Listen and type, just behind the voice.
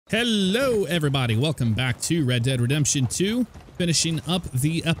Hello, everybody. Welcome back to Red Dead Redemption 2. Finishing up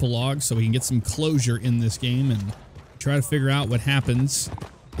the epilogue so we can get some closure in this game and try to figure out what happens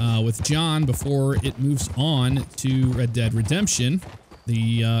with John before it moves on to Red Dead Redemption,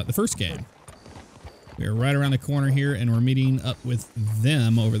 the first game. We're right around the corner here, and we're meeting up with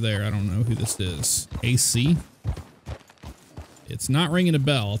them over there. I don't know who this is. AC? It's not ringing a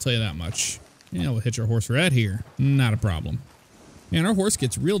bell, I'll tell you that much. Yeah, we'll hitch our horse right here. Not a problem. Man, our horse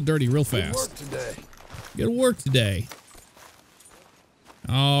gets real dirty real fast. Good work today. Good work today.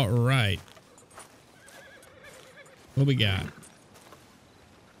 All right. What we got?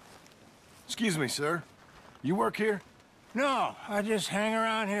 Excuse me, sir. You work here? No, I just hang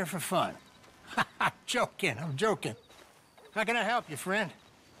around here for fun. I'm joking. How can I help you, friend?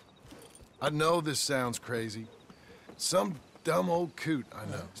 I know this sounds crazy. Some dumb old coot I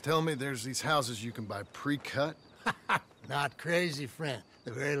know is telling me there's these houses you can buy pre-cut. Not crazy, friend.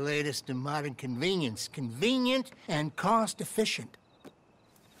 The very latest in modern convenience. Convenient and cost-efficient.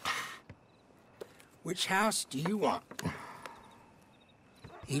 Which house do you want?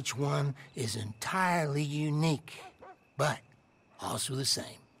 Each one is entirely unique, but also the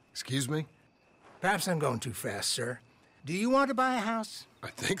same. Excuse me? Perhaps I'm going too fast, sir. Do you want to buy a house?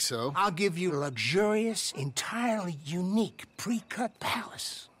 I think so. I'll give you a luxurious, entirely unique pre-cut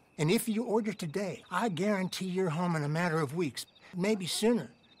palace. And if you order today, I guarantee you're home in a matter of weeks, maybe sooner.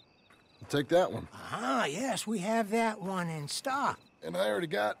 I'll take that one. Ah, yes, we have that one in stock. And I already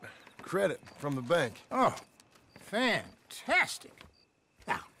got credit from the bank. Oh, fantastic.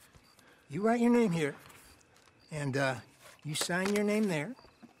 Now, you write your name here, and you sign your name there,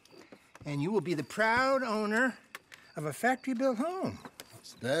 and you will be the proud owner of a factory-built home.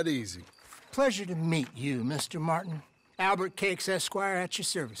 It's that easy. Pleasure to meet you, Mr. Martin. Albert Cakes, Esquire, at your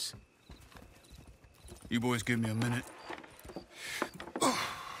service. You boys give me a minute. What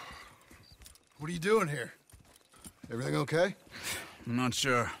are you doing here? Everything okay? I'm not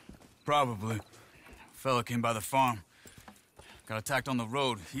sure. Probably. Fella came by the farm. Got attacked on the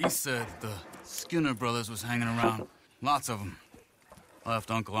road. He said the Skinner brothers was hanging around. Lots of them. I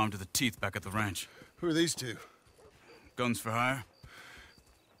left Uncle armed to the teeth back at the ranch. Who are these two? Guns for hire.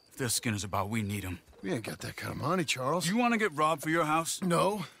 If there's Skinner's about, we need them. We ain't got that kind of money, Charles. You want to get robbed for your house?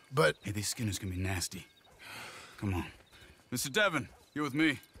 No, but... Hey, these Skinners can be nasty. Come on. Mr. Devon, you're with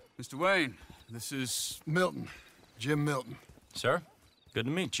me. Mr. Wayne, this is... Milton. Jim Milton. Sir, good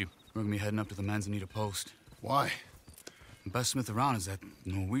to meet you. We're gonna be heading up to the Manzanita post. Why? The best smith around is that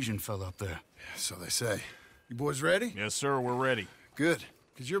Norwegian fella up there. So they say. You boys ready? Yes, sir, we're ready. Good.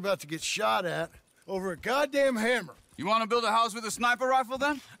 Because you're about to get shot at over a goddamn hammer. You want to build a house with a sniper rifle,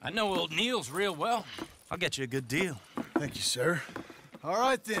 then? I know old Neil's real well. I'll get you a good deal. Thank you, sir. All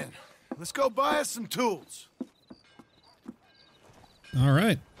right, then. Let's go buy us some tools. All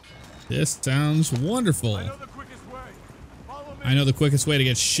right. This sounds wonderful. I know the quickest way. Follow me. I know the quickest way to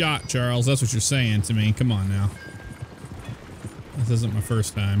get shot, Charles. That's what you're saying to me. Come on now. This isn't my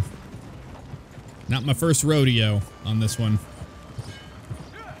first time. Not my first rodeo on this one.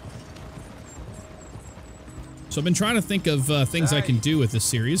 So I've been trying to think of things I can do with this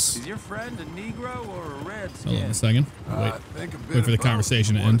series. Is your friend a Negro or a redskin? Hold on a second. I think a bit Wait for the of both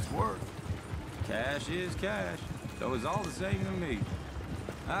conversation to for what end. it's worth. Cash is cash, so it's all the same to me.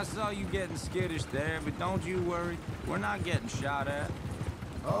 I saw you getting skittish there, but don't you worry. We're not getting shot at.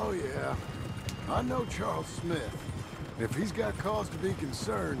 Oh, yeah. I know Charles Smith. If he's got cause to be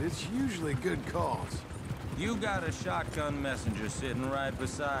concerned, it's usually good cause. You got a shotgun messenger sitting right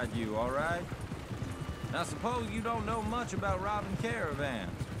beside you, all right? Now suppose you don't know much about robbing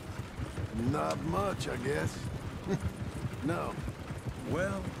caravans. Not much, I guess. No.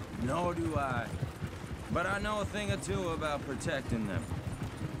 Well, nor do I. But I know a thing or two about protecting them.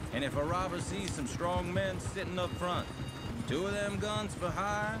 And if a robber sees some strong men sitting up front, 2 of them guns for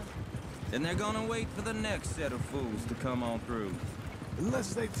hire, then they're gonna wait for the next set of fools to come on through.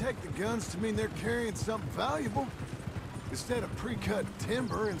 Unless they take the guns to mean they're carrying something valuable. Instead of pre-cut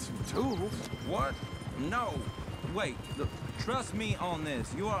timber and some tools. What? No. Wait, look, trust me on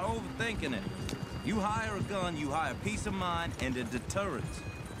this. You are overthinking it. You hire a gun, you hire peace of mind and a deterrence.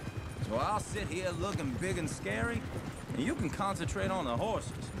 So I'll sit here looking big and scary, and you can concentrate on the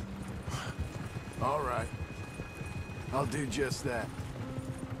horses. All right. I'll do just that.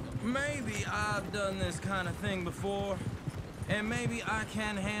 Maybe I've done this kind of thing before, and maybe I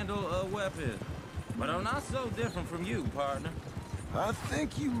can handle a weapon. But I'm not so different from you, partner. I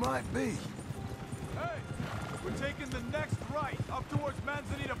think you might be. Hey, we're taking the next right up towards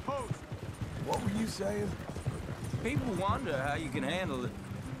Manzanita Post. What were you saying? People wonder how you can handle it,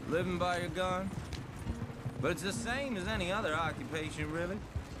 living by your gun. But it's the same as any other occupation, really.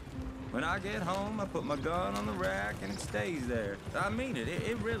 When I get home, I put my gun on the rack and it stays there. I mean it.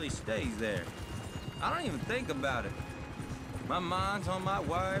 It really stays there. I don't even think about it. My mind's on my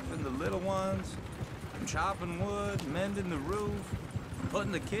wife and the little ones. I'm chopping wood, mending the roof,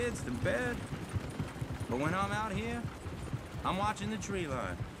 putting the kids to bed. But when I'm out here, I'm watching the tree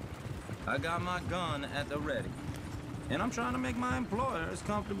line. I got my gun at the ready. And I'm trying to make my employer as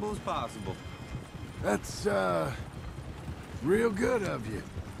comfortable as possible. That's, real good of you.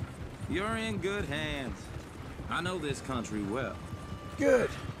 You're in good hands. I know this country well. Good.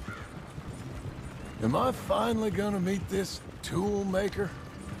 Am I finally gonna meet this tool maker?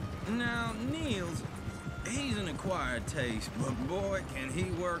 Now, Niels, he's an acquired taste, but boy, can he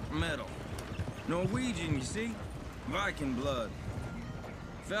work metal. Norwegian, you see? Viking blood.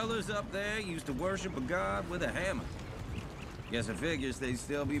 Fellas up there used to worship a god with a hammer. Guess I figures they'd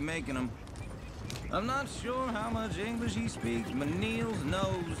still be making them. I'm not sure how much English he speaks, but Niels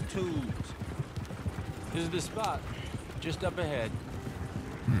knows tools. This is the spot, just up ahead.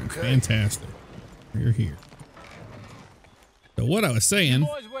 Okay. Fantastic. We're here. So what I was saying.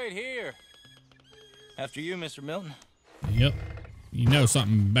 Boys, wait here. After you, Mr. Milton. Yep. You know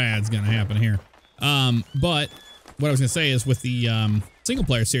something bad's gonna happen here. But what I was gonna say is with the single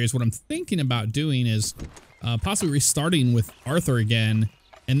player series, what I'm thinking about doing is possibly restarting with Arthur again,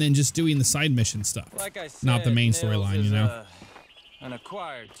 and then just doing the side mission stuff. Like I said, not the main Nils storyline, you know. An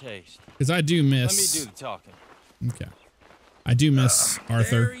acquired taste. Because I do miss. Let me do the talking. Okay. I do miss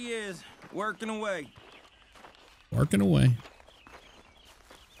Arthur. There he is, working away. Working away.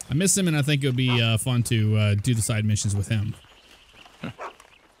 I miss him, and I think it would be fun to do the side missions with him.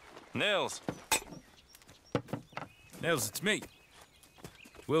 Nils. Nils, it's me.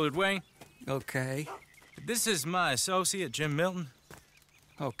 Willard Wayne. Okay. This is my associate, Jim Milton.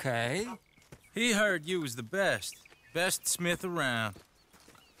 Okay. He heard you was the best. Best smith around.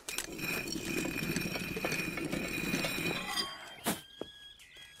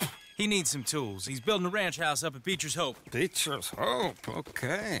 He needs some tools. He's building a ranch house up at Beecher's Hope. Beecher's Hope,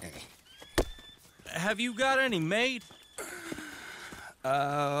 okay. Have you got any made?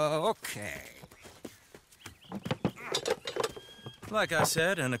 Okay. Like I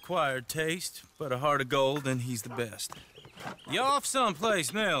said, an acquired taste, but a heart of gold, and he's the best. You off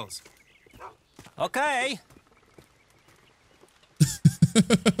someplace, Nils? Okay.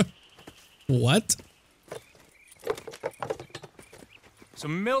 What? So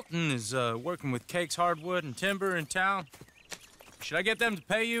Milton is working with Cakes Hardwood and Timber in town. Should I get them to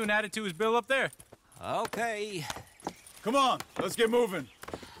pay you and add it to his bill up there? Okay. Come on, let's get moving.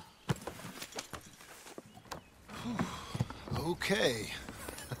 Okay.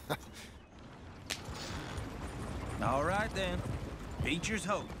 All right then, Beecher's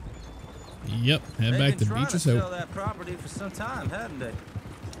Hope. Yep. Head back to Beecher's They've been trying to Hope. sell that property for some time, hadn't they?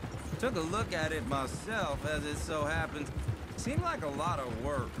 Took a look at it myself, as it so happens. Seemed like a lot of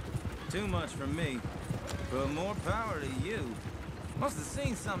work. Too much for me. But more power to you. Must have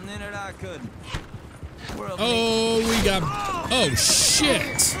seen something in it I couldn't. Oh, we got. Oh,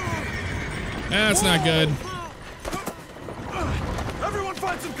 shit. That's not good. Everyone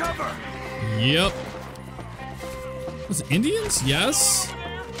find some cover! Yep. Was it Indians? Yes.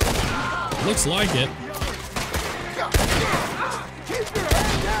 Looks like it.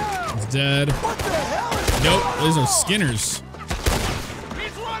 He's dead. Nope, those are Skinners.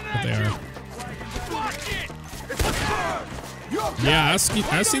 But they are. Yeah, I see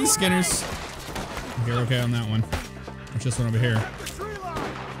the Skinners. You're okay on that one. There's this one over here.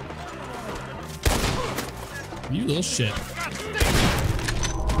 You little shit.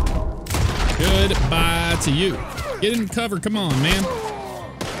 Goodbye to you. Get in cover, come on, man.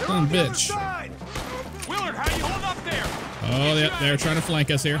 Son of a bitch. Willard, how you hold up there? Oh, yep, they're trying to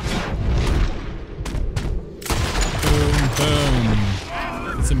flank us here. Boom,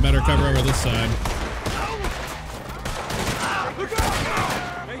 boom. Get some better cover over this side.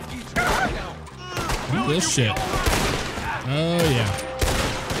 You little shit. Oh, yeah.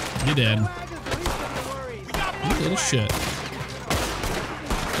 You dead. You little shit.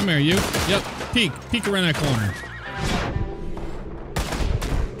 Come here, you. Yep, peek. Peek around that corner.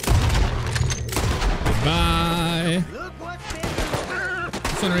 Goodbye.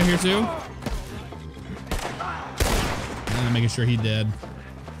 This one right here, too. I'm making sure he's dead.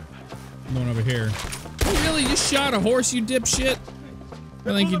 I'm going over here. Oh, really? You shot a horse, you dipshit?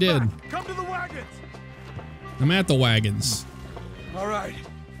 I think you did. Come to the wagons! I'm at the wagons. All right.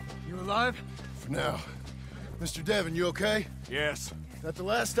 You alive? For now. Mr. Devon, you okay? Yes. That the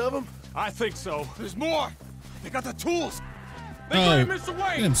last of them? I think so. There's more! They got the tools! They Oh, got Mr.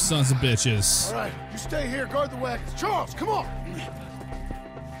 Wayne! them sons of bitches. All right, you stay here, guard the wagons. Charles, come on!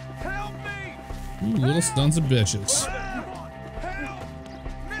 Help You little sons of bitches. Help!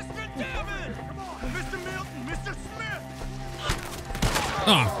 Mr. Devon! Mr. Milton! Mr. Smith!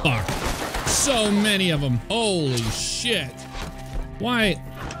 Oh, fuck. So many of them. Holy shit. Why?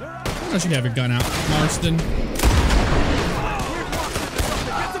 Why don't you have your gun out, Marston?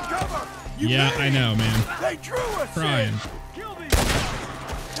 Yeah, I know, man. They drew us! Crying. Kill these!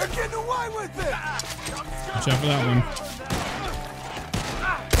 They're getting away with it! Watch out for that one.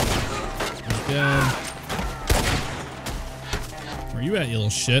 He's dead. Where you at, you little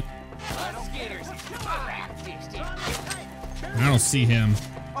shit? I don't see him.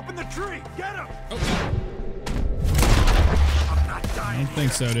 Up in the tree! Get him! Oh. I'm not I dying. don't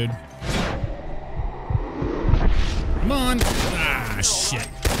think so, dude. Come on. Ah, shit.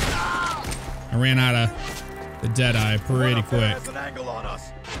 I ran out of the dead eye pretty quick. Has an angle on us.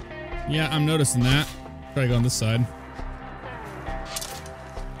 Yeah, I'm noticing that. Try to go on this side.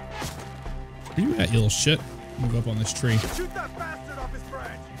 Where you at, you little shit? Move up on this tree. Shoot that bastard off his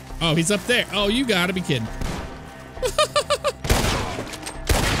branch. Oh, he's up there. Oh, you gotta be kidding.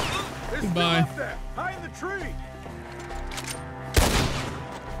 They're Goodbye. still up there, high in the tree.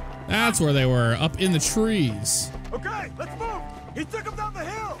 That's where they were, up in the trees. Okay, let's move. He took him down the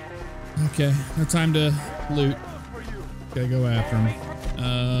hill. Okay, no time to loot. For you. Gotta go after him.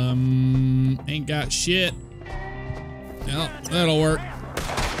 Ain't shit. Well, that'll work.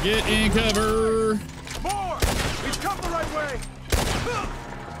 Get in cover. More. He's come the right way.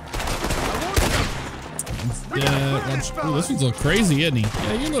 Ooh, this one's a little crazy, isn't he?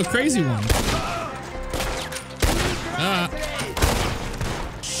 Yeah, you're a little crazy one. Ah.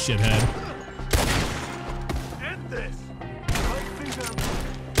 Shithead. End this.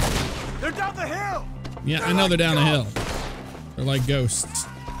 They're down the hill. Yeah, I know they're down the hill. They're like ghosts,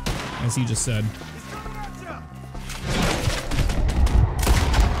 as he just said. He's coming at you.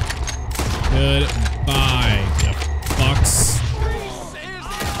 Goodbye, you fucks.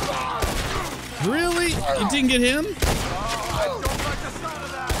 Really? You didn't get him? I don't like the sound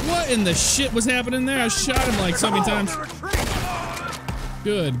of that. What in the shit was happening there? I shot him like so many times.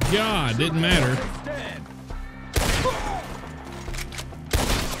 Good God, didn't matter.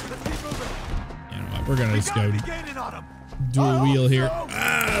 You know what? We're gonna just go dual wheel here.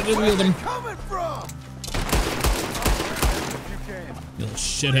 Ah, dual wheeled him. You little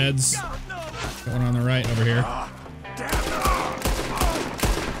shitheads. Going on the right over here.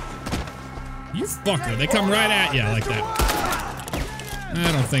 You fucker, they come right at you like that.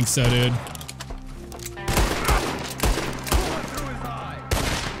 I don't think so, dude.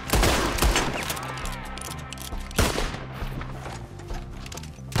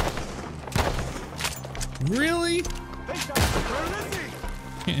 Really?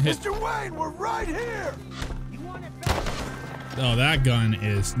 Can't hit. Mr. Wayne, we're right here. Oh, that gun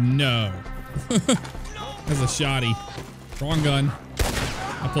is no. That's a shotty. Wrong gun.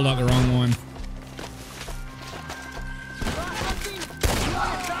 I pulled out the wrong one.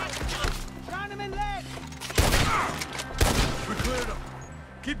 We cleared him.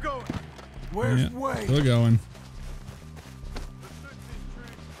 Keep going. Where's Yeah, Wayne? still going.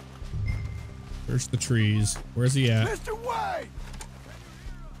 Search the trees. Where's he at? Mr. Wayne!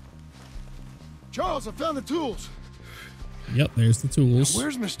 Charles, I found the tools. Yep, there's the tools.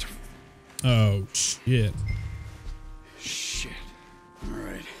 Where's Mr. Oh, shit. Shit. All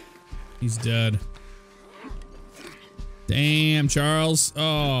right. He's dead. Damn, Charles.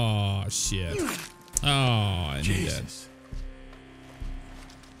 Oh, shit. Oh, and he's dead.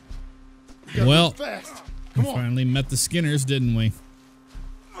 Well, Fast. we finally met the Skinners, didn't we?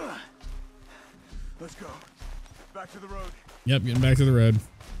 Let's go. Back to the road. Yep, getting back to the road.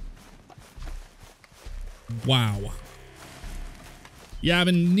 Wow. Yeah, I've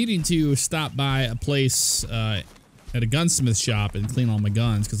been needing to stop by a place at a gunsmith shop and clean all my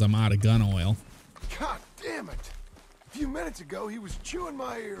guns because I'm out of gun oil. God damn it. A few minutes ago, he was chewing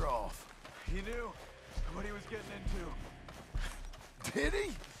my ear off. He knew what he was getting into. Did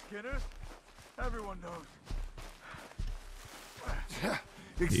he? Skinner? Everyone knows.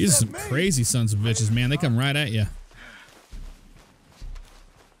 These are some Except me. crazy sons of bitches, man. They come right at you.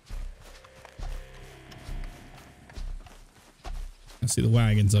 I see the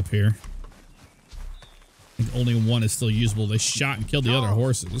wagons up here. I think only one is still usable. They shot and killed the other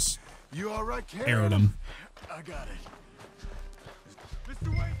horses. You all right, Karen? Arrowed them. I got it. Mr.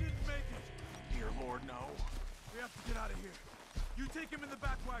 Wayne didn't make it. Dear Lord, no. We have to get out of here. You take him in the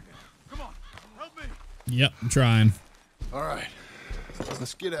back wagon. Come on, help me. Yep, I'm trying. All right.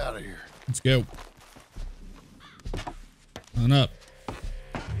 Let's get out of here. Let's go. On up.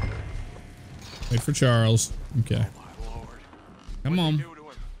 Wait for Charles. Okay. My Lord. Come on. Do to him.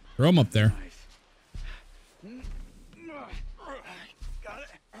 Throw him up there.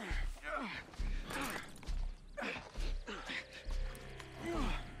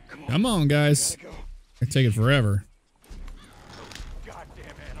 Come on, guys. It's taking forever.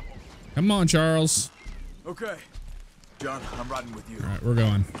 Goddamn animal. Come on, Charles. Okay. John, I'm riding with you. All right, we're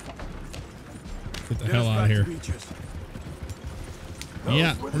going. Get the hell out of here.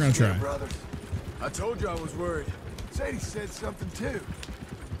 Yeah, we're gonna try. Brothers. I told you I was worried. Sadie said something too.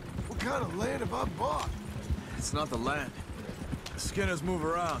 What kind of land have I bought? It's not the land. The Skinners move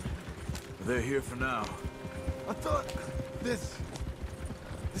around. But they're here for now. I thought this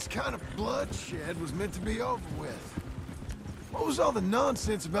kind of bloodshed was meant to be over with. What was all the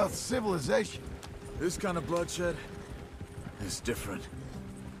nonsense about civilization? This kind of bloodshed is different.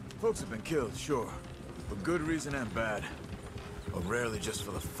 Folks have been killed, sure. For good reason and bad. But rarely just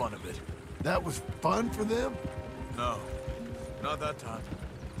for the fun of it. That was fun for them? No, not that time.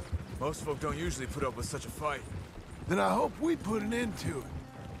 Most folk don't usually put up with such a fight. Then I hope we put an end to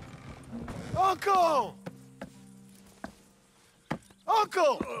it. Uncle!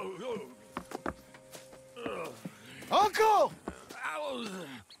 Uncle! Uncle!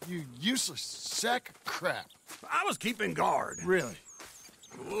 You useless sack of crap. I was keeping guard. Really?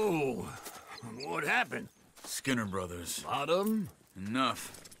 Whoa. What happened? Skinner brothers. A lot of them?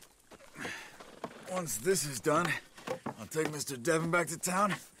 Enough. Once this is done, I'll take Mr. Devon back to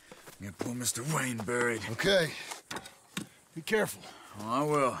town and get poor Mr. Wayne buried. Okay. Be careful. Oh, I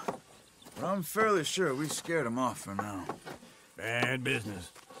will. But I'm fairly sure we scared him off for now. Bad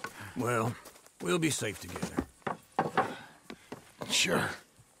business. Well, we'll be safe together. Sure.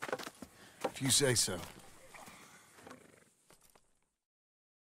 If you say so.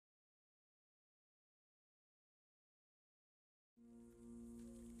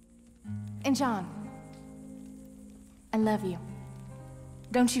 And John, I love you.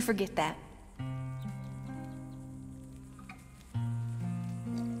 Don't you forget that.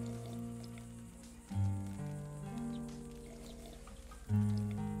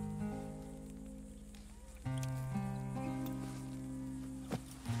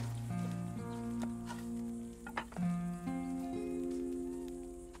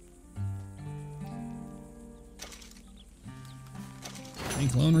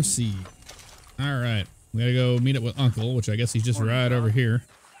 Ink loan received. All right, we gotta go meet up with Uncle, which I guess he's just right over here.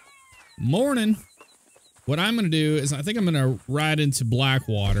 Morning. What I'm gonna do is I think I'm gonna ride into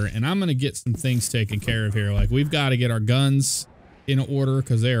Blackwater and I'm gonna get some things taken care of here. Like we've got to get our guns in order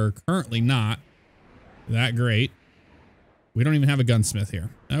because they are currently not that great. We don't even have a gunsmith here.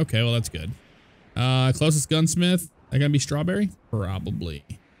 Okay, well that's good. Closest gunsmith, that gonna be Strawberry? Probably.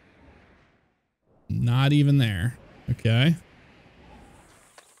 Not even there. Okay.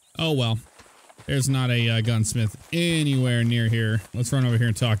 Oh well. There's not a gunsmith anywhere near here. Let's run over here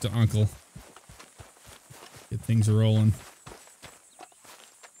and talk to Uncle. Get things rolling.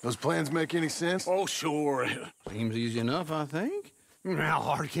 Those plans make any sense? Oh, sure. Seems easy enough, I think. How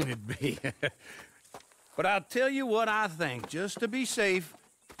hard can it be? But I'll tell you what I think. Just to be safe,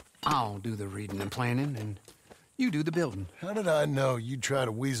 I'll do the reading and planning, and you do the building. How did I know you'd try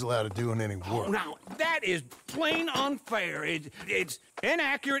to weasel out of doing any work? Oh, now, that is plain unfair. It's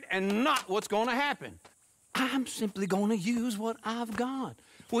inaccurate and not what's going to happen. I'm simply going to use what I've got,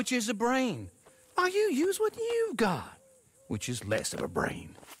 which is a brain. While you use what you've got, which is less of a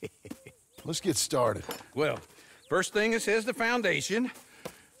brain. Let's get started. Well, first thing it says the foundation,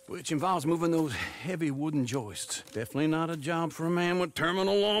 which involves moving those heavy wooden joists. Definitely not a job for a man with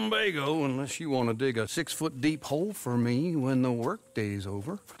terminal lumbago unless you want to dig a 6-foot deep hole for me when the workday's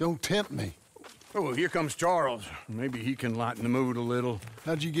over. Don't tempt me. Oh, here comes Charles. Maybe he can lighten the mood a little.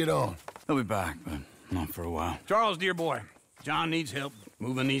 How'd you get on? He'll be back, but not for a while. Charles, dear boy, John needs help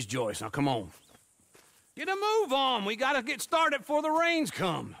moving these joists. Now, come on. Get a move on. We gotta get started before the rains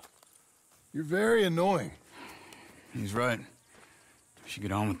come. You're very annoying. He's right. We should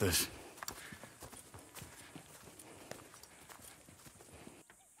get on with this.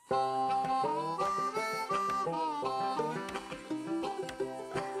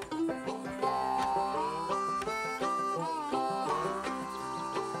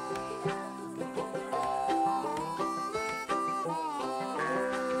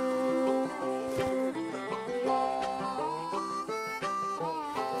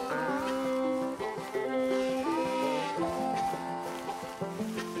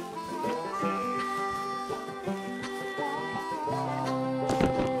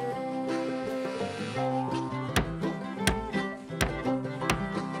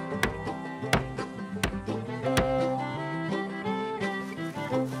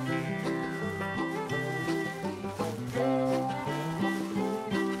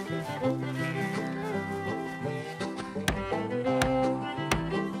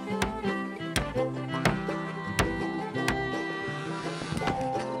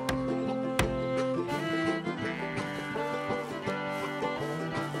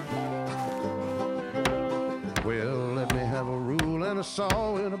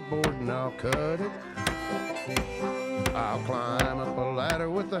 saw in a board and I'll cut it. I'll climb up a ladder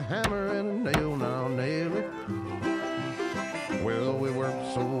with a hammer and a nail and I'll nail it. Well, we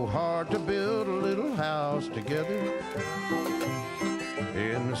worked so hard to build a little house together.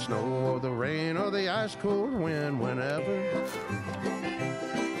 In the snow or the rain or the ice cold wind, whenever.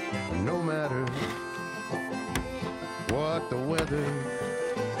 No matter what the weather,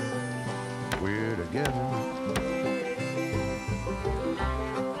 we're together.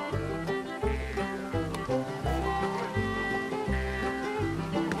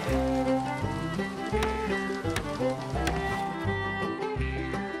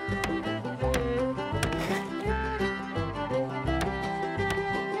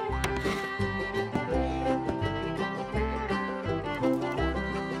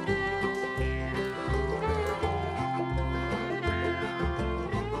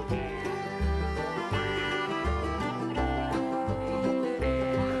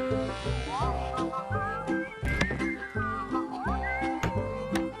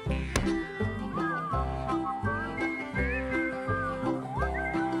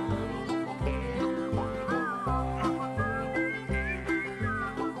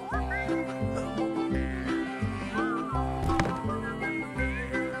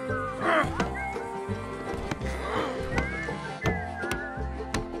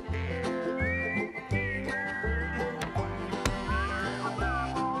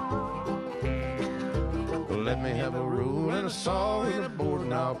 Let me have a rule and a saw and a board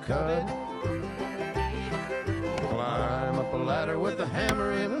and I'll cut it. Climb up a ladder with a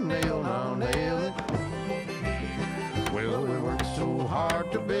hammer and a nail and I'll nail it. Well, we worked so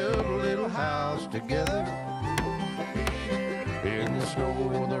hard to build a little house together. In the snow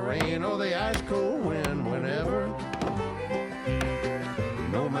or the rain or the ice cold wind, whenever.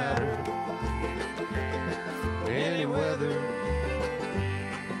 No matter any weather,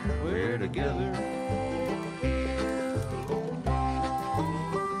 we're together.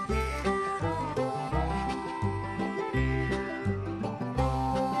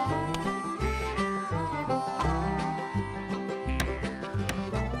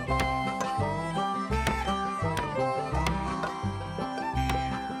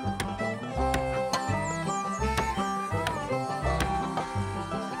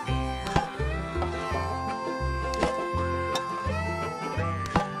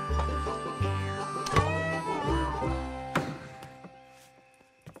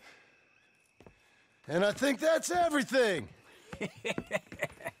 And I think that's everything.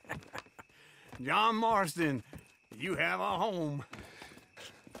 John Marston, you have a home.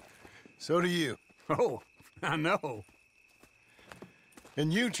 So do you. Oh, I know.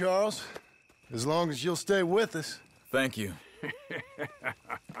 And you, Charles, as long as you'll stay with us. Thank you.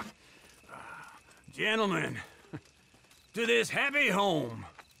 Gentlemen, to this happy home.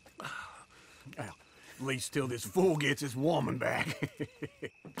 Well, at least till this fool gets his woman back.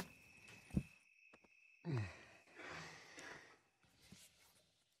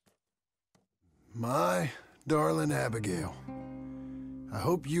 My darling Abigail, I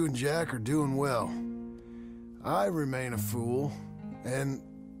hope you and Jack are doing well. I remain a fool, and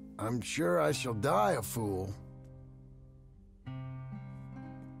I'm sure I shall die a fool.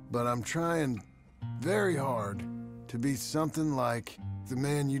 But I'm trying very hard to be something like the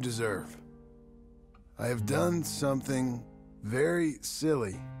man you deserve. I have done something very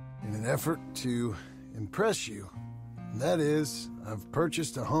silly in an effort to impress you, and that is, I've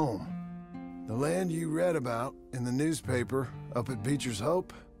purchased a home. The land you read about in the newspaper up at Beecher's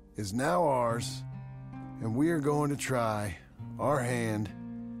Hope is now ours, and we are going to try our hand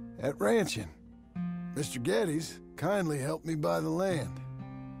at ranching. Mr. Geddes kindly helped me buy the land.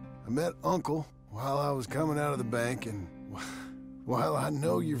 I met Uncle while I was coming out of the bank, and while I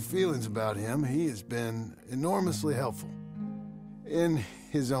know your feelings about him, he has been enormously helpful in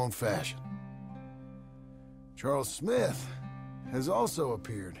his own fashion. Charles Smith has also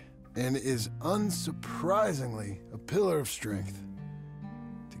appeared and is unsurprisingly a pillar of strength.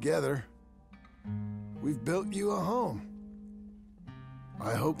 Together, we've built you a home.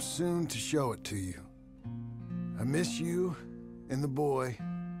 I hope soon to show it to you. I miss you and the boy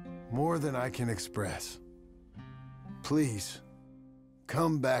more than I can express. Please,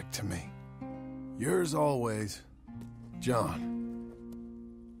 come back to me. Yours always, John.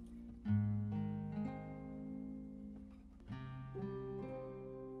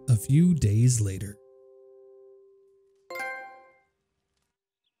 A few days later.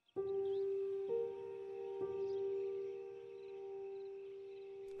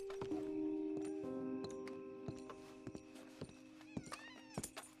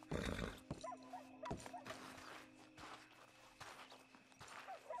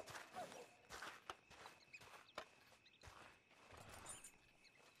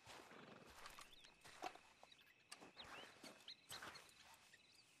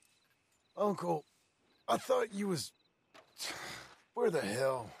 Uncle, I thought you was... Where the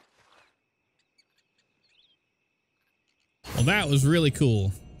hell? Well, that was really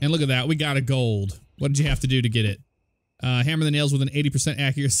cool. And look at that. We got a gold. What did you have to do to get it? Hammer the nails with an 80%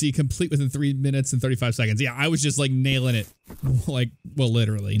 accuracy, complete within 3 minutes and 35 seconds. Yeah, I was just like nailing it. Like, well,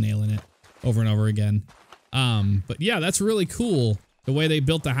 literally nailing it over and over again. But yeah, that's really cool. The way they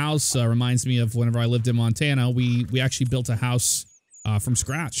built the house reminds me of whenever I lived in Montana. We actually built a house from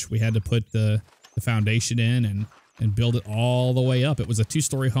scratch. We had to put the foundation in and build it all the way up. It was a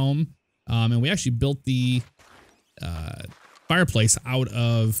 2-story home. And we actually built the fireplace out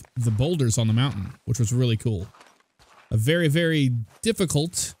of the boulders on the mountain, which was really cool. A very, very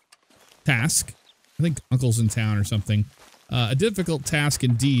difficult task. I think Uncle's in town or something. A difficult task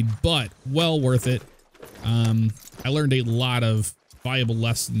indeed, but well worth it. I learned a lot of valuable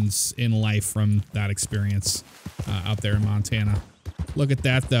lessons in life from that experience out there in Montana. Look at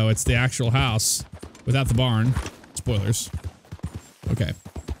that, though. It's the actual house without the barn. Spoilers. Okay.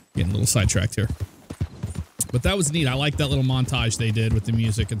 Getting a little sidetracked here. But that was neat. I like that little montage they did with the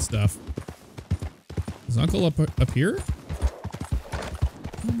music and stuff. Is Uncle up here?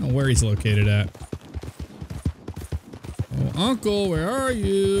 I don't know where he's located at. Oh, Uncle, where are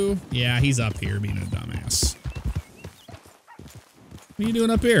you? Yeah, he's up here being a dumbass. What are you doing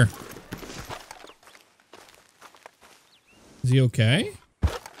up here? Is he okay?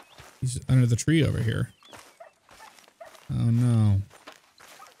 He's under the tree over here. Oh, no.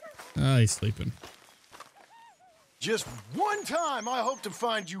 Oh, he's sleeping. Just one time I hope to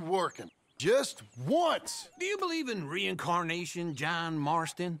find you working. Just once. Do you believe in reincarnation, John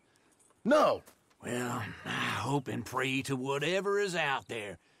Marston? No. Well, I hope and pray to whatever is out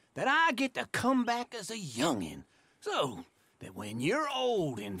there that I get to come back as a youngin', so that when you're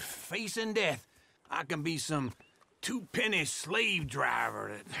old and facing death, I can be some two-penny slave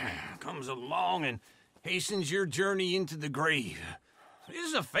driver that comes along and hastens your journey into the grave. This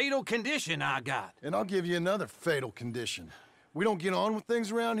is a fatal condition I got. And I'll give you another fatal condition. We don't get on with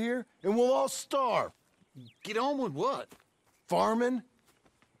things around here, and we'll all starve. Get on with what? Farming,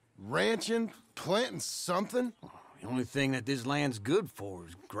 ranching, planting something. The only thing that this land's good for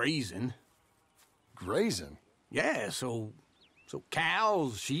is grazing. Grazing? Yeah, so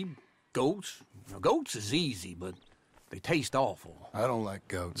cows, sheep, goats. Now, goats is easy, but they taste awful. I don't like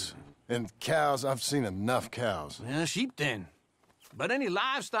goats. And cows, I've seen enough cows. Yeah, sheep then. But any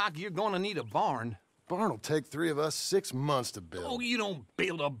livestock, you're gonna need a barn. Barn will take 3 of us 6 months to build. Oh, you don't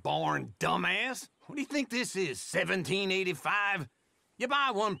build a barn, dumbass. What do you think this is, 1785? You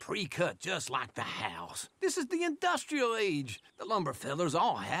buy one pre-cut just like the house. This is the industrial age. The lumber fellers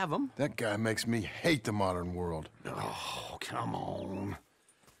all have them. That guy makes me hate the modern world. Oh, come on.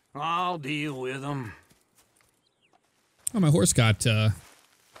 I'll deal with them. Oh, my horse got over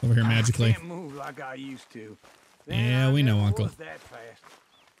here magically. I can't move like I used to. Yeah, we know, Uncle. That fast.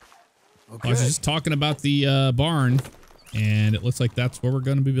 Okay. I was just talking about the barn, and it looks like that's where we're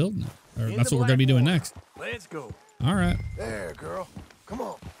going to be building it. Or that's what we're going to be doing next. Let's go. All right. There, girl. Come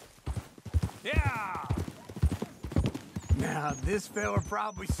on. Yeah. Now, this fella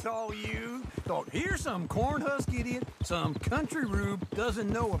probably saw you, thought, here's some corn husk idiot, some country rube doesn't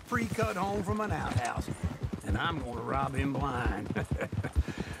know a pre-cut home from an outhouse. And I'm going to rob him blind.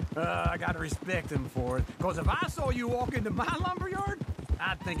 I got to respect him for it. Because if I saw you walk into my lumberyard,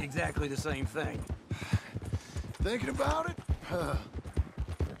 I'd think exactly the same thing. Thinking about it? I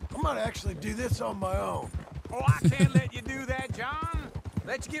might actually do this on my own. Oh, I can't let you do that, John.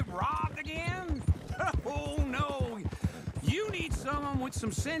 Let you get robbed again? Oh, no. You need someone with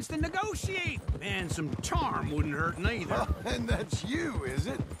some sense to negotiate. And some charm wouldn't hurt neither. And that's you, is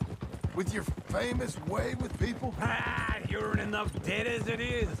it? With your famous way with people? Ah, you're in enough debt as it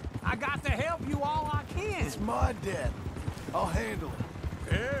is. I got to help you all I can. It's my debt. I'll handle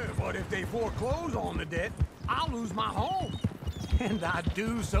it. Yeah, but if they foreclose on the debt, I'll lose my home. And I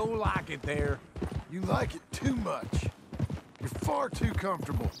do so like it there. You like it too much. You're far too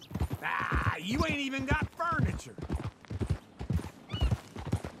comfortable. Ah, you ain't even got furniture.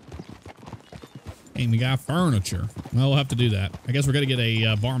 Ain't we got furniture? Well, we'll have to do that. I guess we're going to get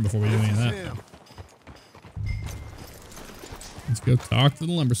a barn before we do any of that. Him. Let's go talk to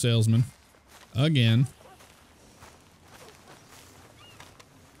the lumber salesman. Again.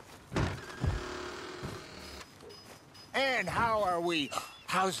 And how are we?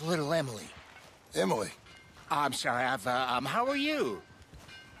 How's little Emily? Emily. I'm sorry, how are you?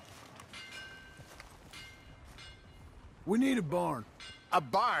 We need a barn. A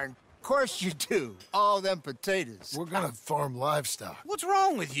barn? Of course you do. All them potatoes. We're gonna farm livestock. What's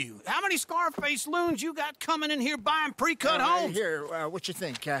wrong with you? How many Scarface loons you got coming in here buying pre-cut homes? Here, what you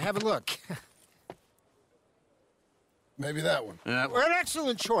think? Have a look. Maybe that one. We're an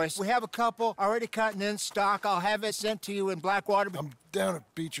excellent choice. We have a couple already cut and in stock. I'll have it sent to you in Blackwater. I'm down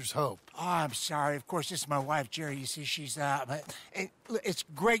at Beecher's Hope. Oh, I'm sorry. Of course, this is my wife, Jerry. You see, she's but it's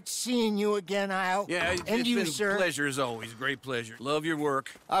great seeing you again, Al. Yeah, and it's you, been sir. a pleasure as always. Great pleasure. Love your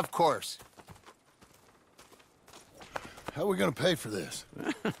work. Of course. How are we gonna pay for this?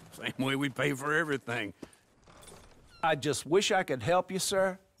 Same way we pay for everything. I just wish I could help you,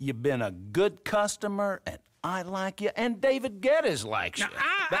 sir. You've been a good customer, and I like you, and David Geddes likes you.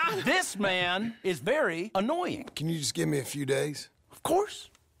 But this man is very annoying. Can you just give me a few days? Of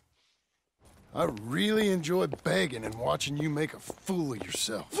course. I really enjoy begging and watching you make a fool of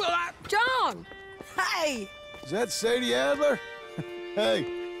yourself. Well, John! Hey! Is that Sadie Adler?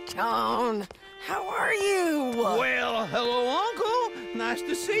 Hey. John, how are you? Well, hello, Uncle. Nice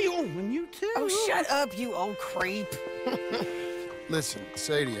to see you. And you too. Oh, shut up, you old creep. Listen,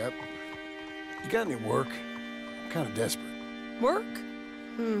 Sadie, you got any work? I'm kind of desperate. Work?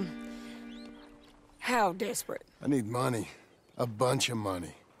 How desperate? I need money. A bunch of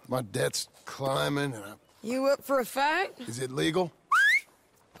money. My debt's climbing and You up for a fight? Is it legal?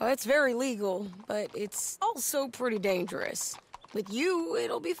 Well, it's very legal, but it's also pretty dangerous. With you,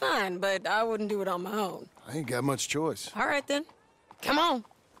 it'll be fine, but I wouldn't do it on my own. I ain't got much choice. All right, then. Come on.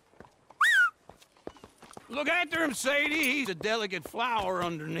 Look after him, Sadie. He's a delicate flower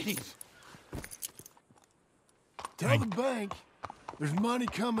underneath. Tell the bank there's money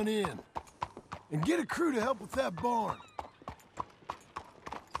coming in. And get a crew to help with that barn.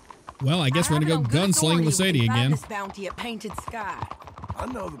 Well, I guess we're gonna go gunslinging with Sadie again. This bounty at Painted Sky. I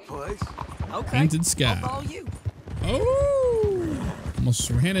know the place. Okay. Painted Sky. I'll follow you. Oh! Almost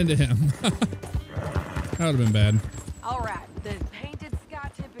ran into him. That would have been bad. All right. The Painted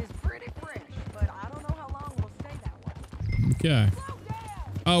Sky tip is pretty fresh, but I don't know how long we'll stay that way. Okay.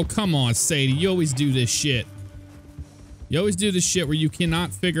 Oh, come on, Sadie. You always do this shit. You always do this shit where you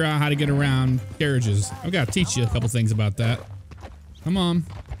cannot figure out how to get around carriages. I've got to teach you a couple things about that. Come on.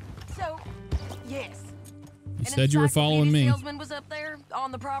 So, yes. You said you were following me. Salesman was up there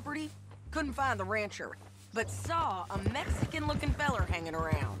on the property. Couldn't find the rancher, but saw a Mexican-looking feller hanging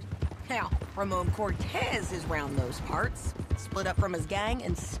around. Now, Ramon Cortez is round those parts, split up from his gang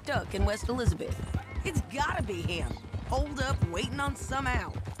and stuck in West Elizabeth. It's gotta be him, holed up, waiting on some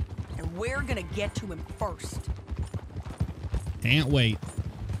out. And we're gonna get to him first. Can't wait.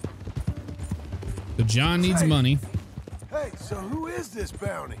 So John needs money. Hey, so who is this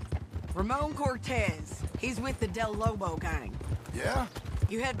bounty? Ramon Cortez. He's with the Del Lobo gang. Yeah?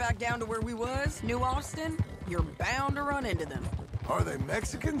 You head back down to where we was, New Austin, you're bound to run into them. Are they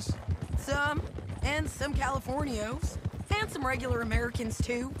Mexicans? Some, and some Californios, and some regular Americans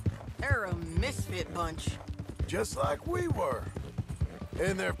too. They're a misfit bunch. Just like we were.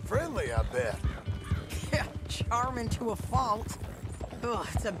 And they're friendly, I bet. Yeah, charming to a fault. Ugh,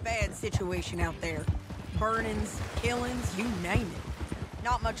 it's a bad situation out there. Burnings, killings, you name it.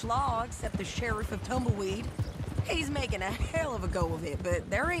 Not much law except the sheriff of Tumbleweed. He's making a hell of a go of it, but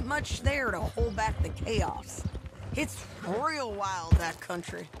there ain't much there to hold back the chaos. It's real wild, that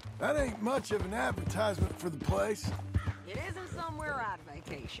country. That ain't much of an advertisement for the place. It isn't somewhere out of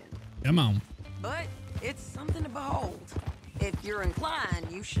vacation. Come on. But it's something to behold. If you're inclined,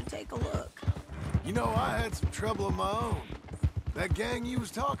 you should take a look. You know, I had some trouble of my own. That gang you was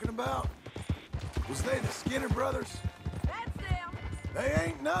talking about, was they the Skinner brothers? That's them. They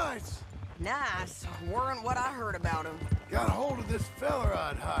ain't nice. Nice. Weren't what I heard about them. Got hold of this feller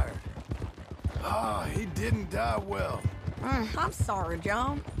I'd hired. Ah, he didn't die well. I'm sorry,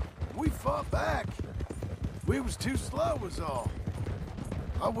 John. We fought back. We was too slow was all.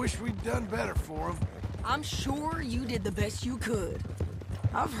 I wish we'd done better for him. I'm sure you did the best you could.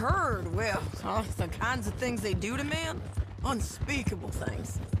 I've heard, well, the kinds of things they do to men. Unspeakable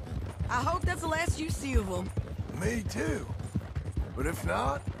things. I hope that's the last you see of them. Me too. But if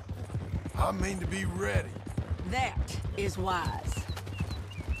not, I mean to be ready. That is wise.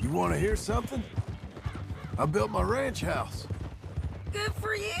 You want to hear something? I built my ranch house. Good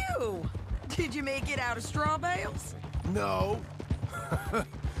for you. Did you make it out of straw bales? No.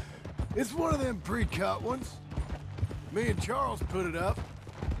 It's one of them pre-cut ones. Me and Charles put it up,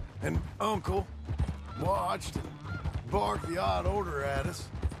 and Uncle watched and barked the odd order at us.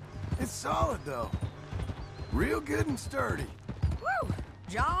 It's solid, though. Real good and sturdy. Woo!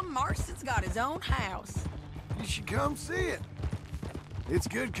 John Marston's got his own house. You should come see it. It's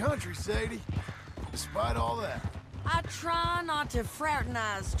good country, Sadie, despite all that. I try not to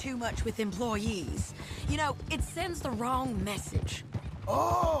fraternize too much with employees. You know, it sends the wrong message.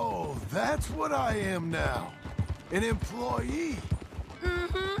 Oh, that's what I am now. An employee.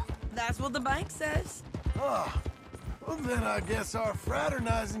 Mm-hmm. That's what the bank says. Ah, well then I guess our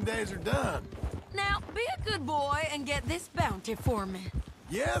fraternizing days are done. Now, be a good boy and get this bounty for me.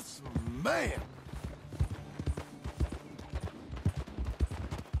 Yes, ma'am.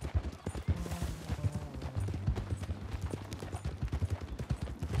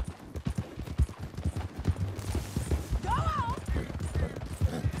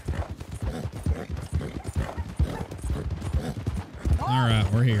 All right,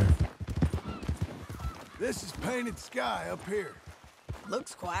 we're here. This is Painted Sky up here.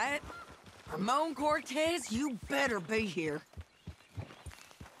 Looks quiet. Ramon Cortez, you better be here.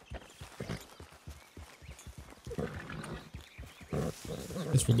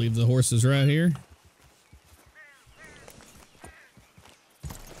 Guess we'll leave the horses right here.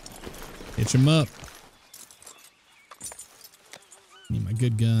 Hitch them up. Need my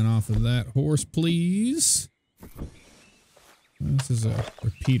good gun off of that horse, please. This is a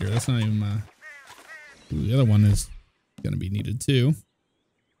repeater. That's not even my... Ooh, the other one is going to be needed too.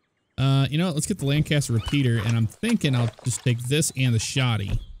 You know what? Let's get the Lancaster repeater, and I'm thinking I'll just take this and the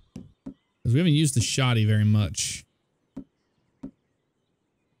shoddy. Because we haven't used the shoddy very much.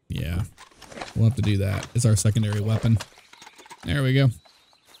 Yeah. We'll have to do that. It's our secondary weapon. There we go.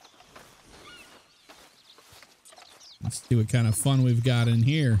 Let's see what kind of fun we've got in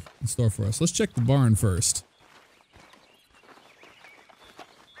here in store for us. Let's check the barn first.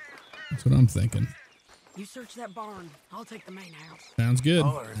 That's what I'm thinking. You search that barn. I'll take the main house. Sounds good.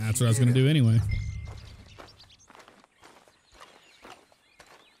 That's what I was going to do anyway.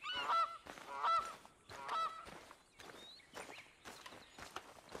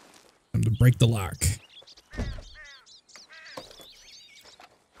 Time to break the lock.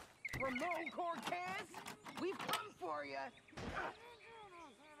 Ramon Cortez, we've come for you.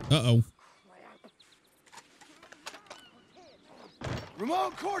 Uh-oh.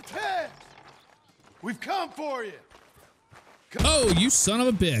 Ramon Cortez! We've come for you! Oh, you son of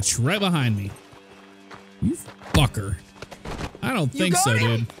a bitch. Right behind me. You fucker. I don't think so,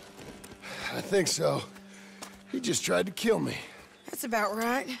 dude. I think so. He just tried to kill me. That's about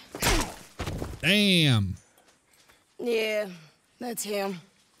right. Damn. Yeah, that's him.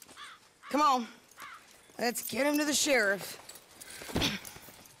 Come on. Let's get him to the sheriff.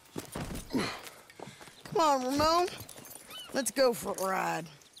 Come on, Ramon. Let's go for a ride.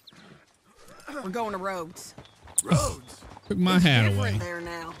 We're going to Rhodes. Rhodes? Took my hat away. There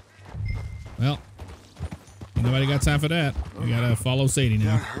now. Well, nobody got time for that. We gotta follow Sadie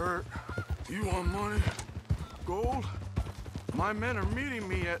now. That hurt. You want money? Gold? My men are meeting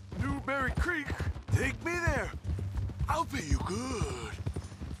me at Newberry Creek. Take me there. I'll pay you good.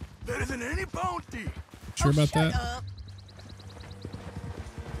 Better than any bounty. Sure about that? Up.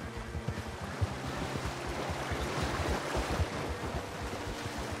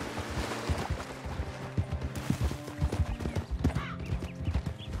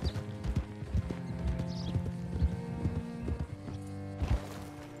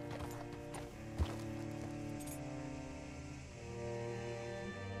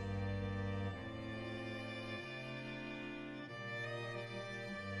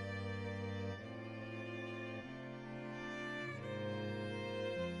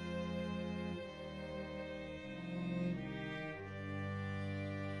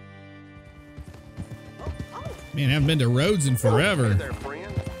 Man, I haven't been to Rhodes in forever. Hey there,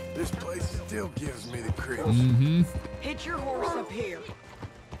 friend. This place still gives me the creeps. Mm-hmm. Hitch your horse up here.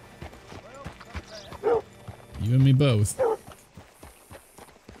 You and me both.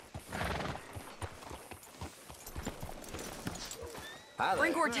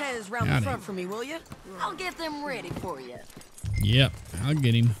 Bring Cortez round Howdy. the front for me, will you? I'll get them ready for you. Yep, I'll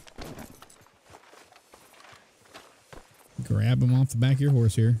get him. Grab him off the back of your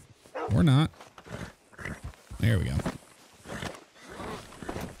horse here. Or not. There we go.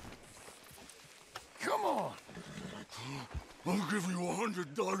 Come on. I'll give you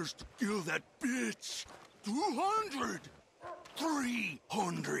 $100 to kill that bitch. 200.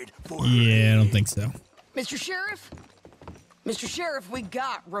 300 for Yeah, I don't think so. Mr. Sheriff? Mr. Sheriff, we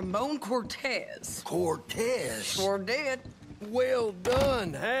got Ramon Cortez. Cortez? Sure did. Well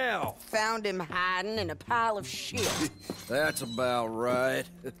done. How? Found him hiding in a pile of shit. That's about right.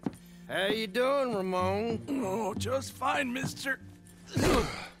 How you doing, Ramon? Oh, just fine, mister.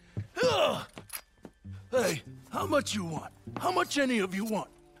 Hey, how much you want? How much any of you want?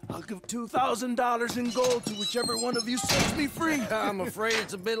 I'll give $2,000 in gold to whichever one of you sets me free. I'm afraid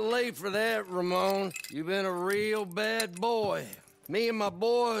it's a bit late for that, Ramon. You've been a real bad boy. Me and my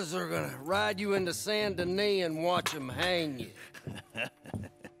boys are gonna ride you into Saint Denis and watch them hang you.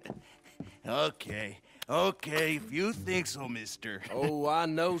 Okay, if you think so, mister. Oh, I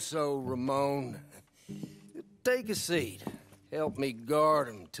know so, Ramon. Take a seat. Help me guard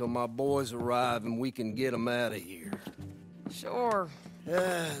them till my boys arrive and we can get them out of here. Sure.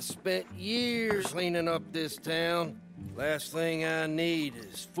 Spent years cleaning up this town. Last thing I need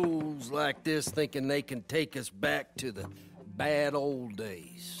is fools like this thinking they can take us back to the bad old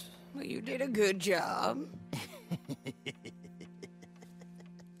days. Well, you did a good job.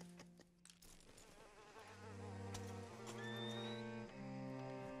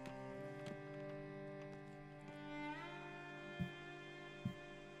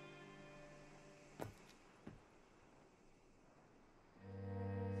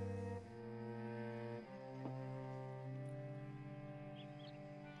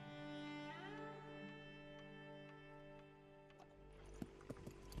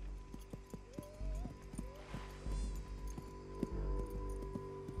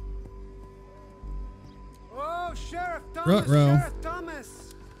 Oh, Sheriff Thomas! Ruh-roh. Sheriff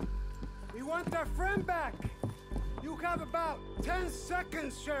Thomas! We want our friend back! You have about 10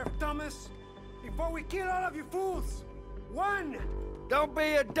 seconds, Sheriff Thomas, before we kill all of you fools! 1! Don't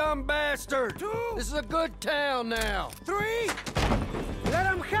be a dumb bastard! 2! This is a good town now! 3! Let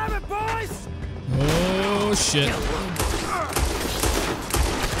them have it, boys! Oh, shit.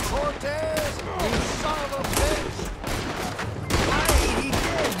 Cortez, you son of a bitch! Why ain't he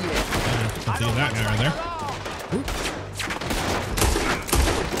dead yet? I'll take that guy right there.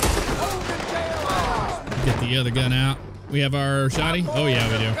 Get the other gun out. We have our shotty? Oh, yeah,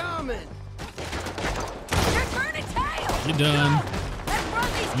 we do. You done.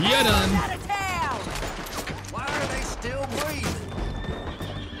 You done. Why are they still breathing?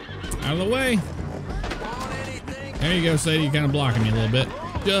 Out of the way. There you go, Sadie. You're kind of blocking me a little bit.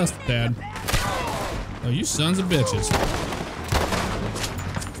 Just a tad. Oh, you sons of bitches.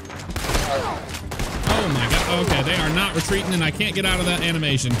 Oh my god. Okay, they are not retreating and I can't get out of that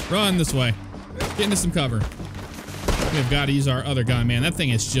animation. Run this way. Get into some cover. We've got to use our other gun, man. That thing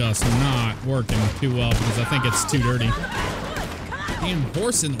is just not working too well because I think it's too dirty. Damn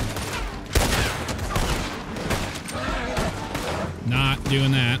horse in the way. Not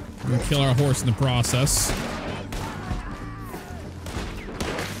doing that. We'll kill our horse in the process.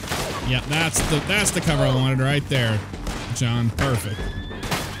 Yeah, that's the cover I wanted right there, John. Perfect.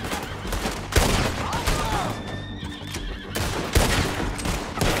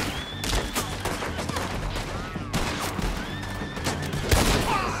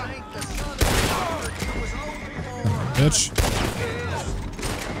 Bitch.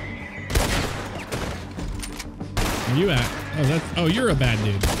 Where you at? Oh, you're a bad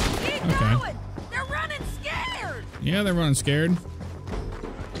dude. Okay. They're running scared. Yeah, they're running scared.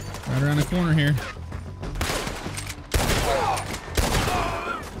 Right around the corner here.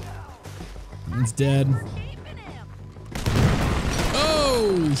 One's dead.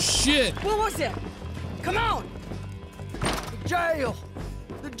 Oh, shit. What was it? Come on. The jail.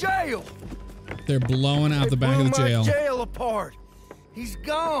 The jail. They're blowing out the back of the jail. My jail apart. He's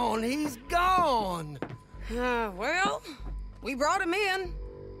gone. He's gone. Well, we brought him in.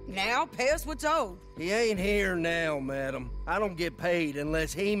 Now pay us what's owed. He ain't here now, madam. I don't get paid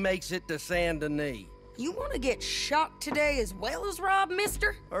unless he makes it to Saint Denis. You want to get shot today as well as Rob,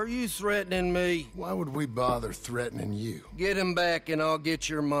 mister? Are you threatening me? Why would we bother threatening you? Get him back and I'll get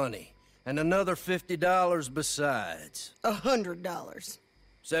your money. And another $50 besides. $100.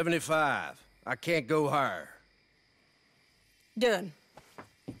 75. I can't go higher. Done.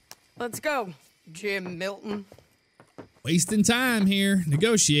 Let's go, Jim Milton. Wasting time here,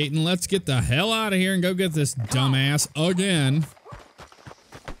 negotiating. Let's get the hell out of here and go get this dumbass again.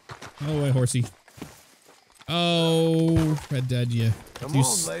 Oh, wait, horsey. Oh, Red Dead, you do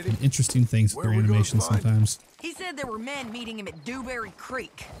interesting things with their animations sometimes. He said there were men meeting him at Dewberry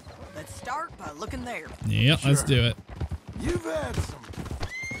Creek. Let's start by looking there. Yep, sure. Let's do it. You've had some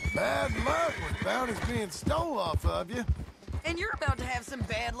bad luck with bounties being stole off of you. And you're about to have some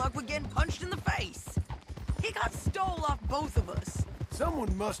bad luck with getting punched in the face. He got stole off both of us.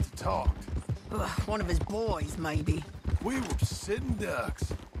 Someone must have talked. One of his boys, maybe. We were sitting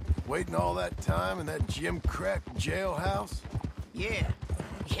ducks, waiting all that time in that Jim Crack jailhouse. Yeah,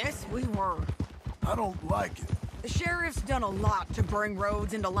 yes we were. I don't like it. The sheriff's done a lot to bring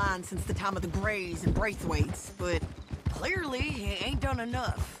roads into line since the time of the Grays and Braithwaites, but clearly he ain't done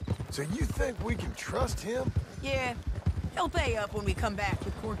enough. So you think we can trust him? Yeah, He'll pay up when we come back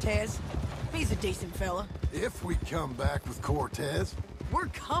with Cortez. He's a decent fella. If we come back with Cortez. We're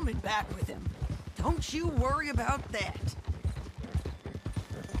coming back with him. Don't you worry about that.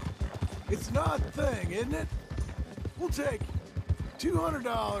 It's an odd thing, isn't it? We'll take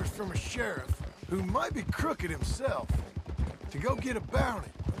 $200 from a sheriff who might be crooked himself to go get a bounty.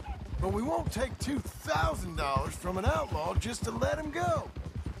 But we won't take $2,000 from an outlaw just to let him go.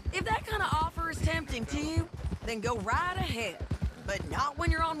 If that kind of offer is tempting to you, then go right ahead. But not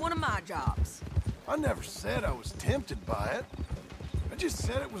when you're on one of my jobs. I never said I was tempted by it. I just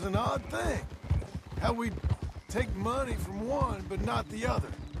said it was an odd thing. How we take money from one but not the other.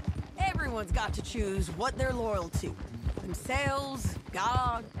 Everyone's got to choose what they're loyal to. Themselves,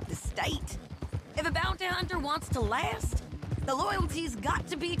 God, the state. If a bounty hunter wants to last, the loyalty's got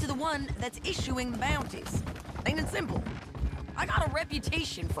to be to the one that's issuing the bounties. Plain and simple. I got a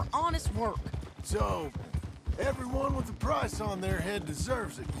reputation for honest work. So, everyone with a price on their head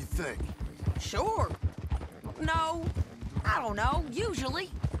deserves it, you think? Sure. No, I don't know, usually.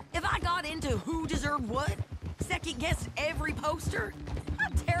 If I got into who deserved what, second-guessed every poster,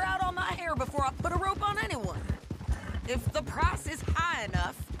 I'd tear out all my hair before I put a rope on anyone. If the price is high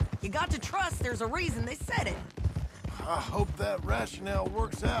enough, you got to trust there's a reason they said it. I hope that rationale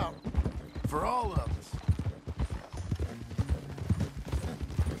works out for all of us.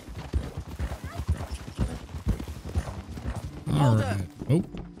 Hold up. Oh.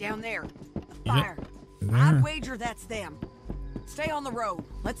 Down there. A Yep. fire. There. I'd wager that's them. Stay on the road.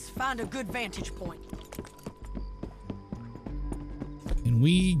 Let's find a good vantage point. Can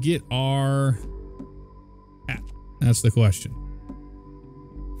we get our hat? That's the question.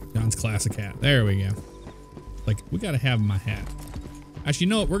 John's classic hat. There we go. Like, we gotta have my hat. Actually, you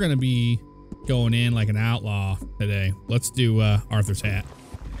know what? We're gonna be going in like an outlaw today. Let's do Arthur's hat.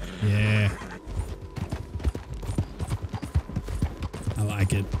 Yeah. I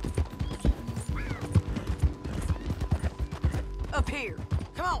like it. Up here.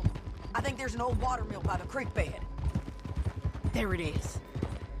 Come on. I think there's an old water mill by the creek bed. There it is.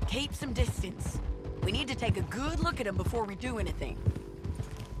 Keep some distance. We need to take a good look at them before we do anything.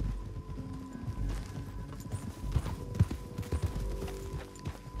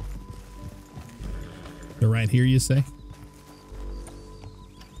 They're right here, you say?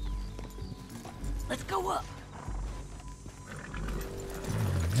 Let's go up.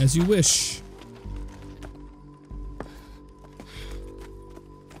 As you wish.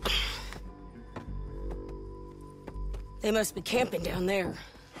 They must be camping down there.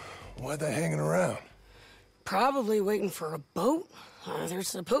 Why are they hanging around? Probably waiting for a boat. There's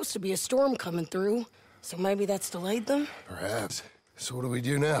supposed to be a storm coming through, so maybe that's delayed them? Perhaps. So what do we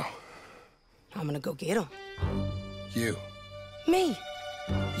do now? I'm gonna go get them. You. Me.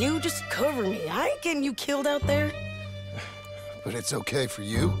 You just cover me. I ain't getting you killed out there. But it's okay for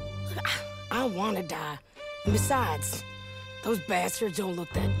you? I don't want to die. And besides, those bastards don't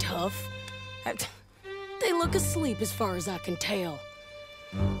look that tough. They look asleep as far as I can tell.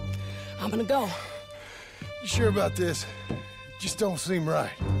 I'm gonna go. You sure about this? Just don't seem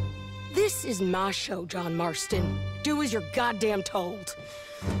right. This is my show, John Marston. Do as you're goddamn told.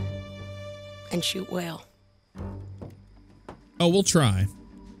 And shoot well. Oh, we'll try.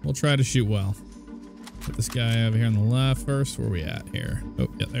 We'll try to shoot well. Put this guy over here on the left first. Where are we at here? Oh,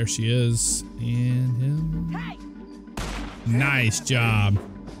 yeah, there she is. And him. Hey! Nice job.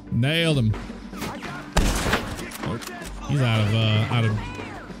 Nailed him. Oh, he's out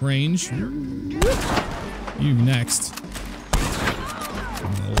of range. You next.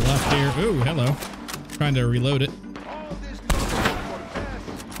 On the left here. Oh, hello. Trying to reload it.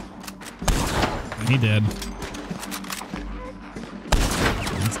 He dead.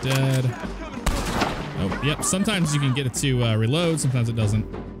 He's dead. Oh, yep. Sometimes you can get it to reload. Sometimes it doesn't.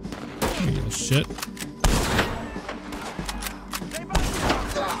 You little shit.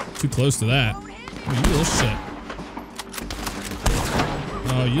 Too close to that. Oh, you little shit.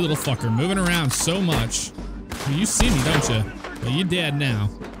 Oh, you little fucker. Moving around so much. You see me, don't you? Well, you dead now.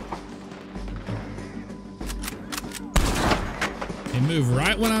 They move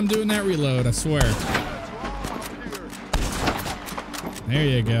right when I'm doing that reload, I swear. There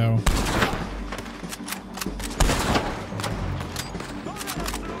you go.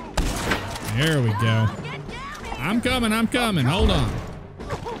 There we go. I'm coming. Hold on.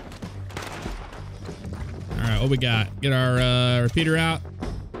 All right, what we got? Get our repeater out.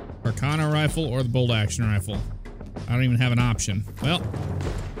 Arcana rifle or the bolt action rifle. I don't even have an option. Well,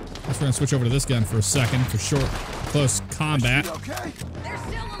 I guess we're gonna switch over to this gun for a second for short, close combat.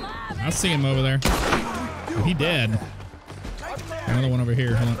 I see him over there. Oh, he dead. Another one over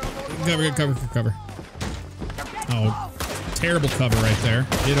here. Hold on. Cover. Oh, terrible cover right there.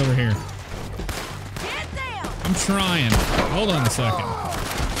 Get over here. I'm trying. Hold on a second.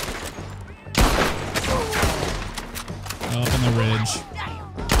 Up on the ridge.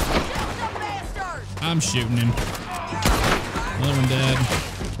 I'm shooting him. Another one dead.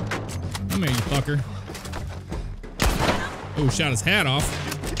 Come here, you fucker. Oh, shot his hat off.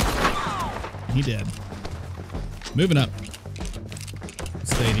 He dead. Moving up.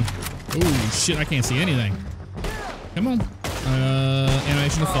 Steady. Oh, shit, I can't see anything. Come on.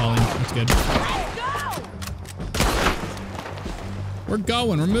 Animation of falling. That's good. We're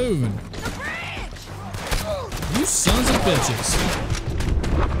going. We're moving. You sons of bitches.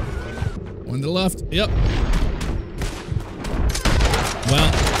 One to the left. Yep.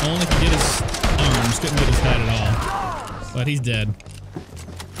 Well, only could get his arms. Couldn't get his head at all. But he's dead.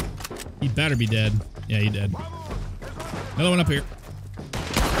 He better be dead. Yeah, he dead. Another one up here.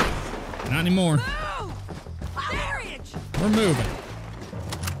 Not anymore. We're moving.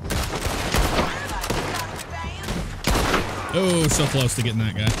 Oh, so close to getting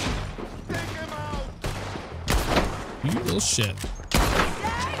that guy. You little shit.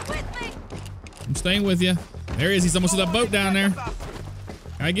 I'm staying with you. There he is. He's almost at that boat down there.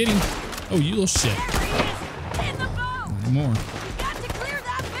 I get him. Oh, you little shit. Not anymore.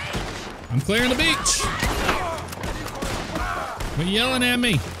 I'm clearing the beach. Quit yelling at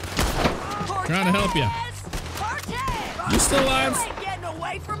me. Trying to help you. You still alive?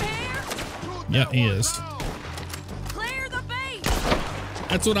 Yeah, he is.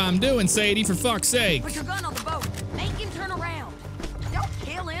 That's what I'm doing, Sadie, for fuck's sake. Put your gun on the boat. Make him turn around. Don't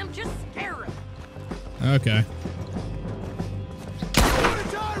kill him, just scare him. Okay. You want to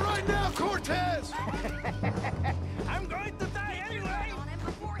die right now, Cortez? I'm going to die anyway.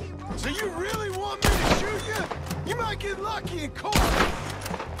 So you really want me to shoot you? You might get lucky in court.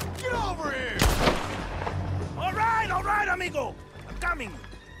 Get over here. All right, amigo. I'm coming.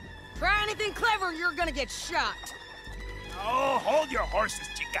 Try anything clever, you're gonna get shot. Oh, hold your horses,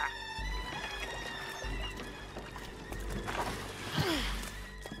 chica.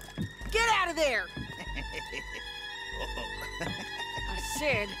 Get out of there. I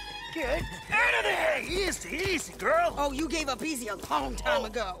said, get Out of there! Easy, easy, girl. Oh, you gave up easy a long time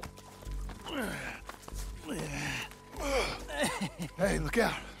ago. Hey, look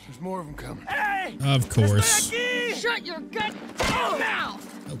out. There's more of them coming. Hey! Of course. Shut your goddamn mouth!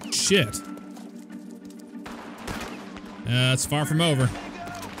 Oh, shit. It's far from over.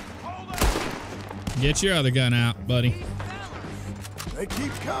 Get your other gun out, buddy. They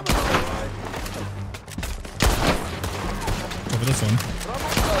keep coming, all right. Over this one.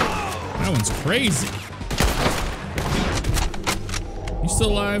 That one's crazy. You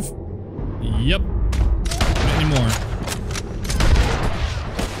still alive? Yep. Not anymore.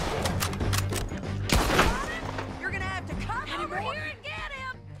 You're gonna have to come over here and get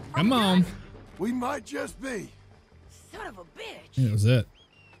him. Come on. We might just be. Son of a bitch. Yeah, that was it.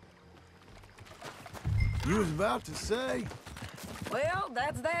 You was about to say. Well,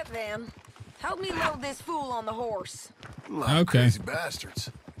 that's that then. Help me load this fool on the horse. Like crazy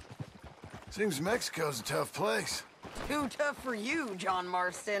bastards. Seems Mexico's a tough place. Too tough for you, John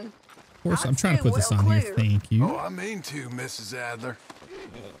Marston. Of course, I'm trying to put this on here. Thank you. Oh, I mean to, Mrs. Adler.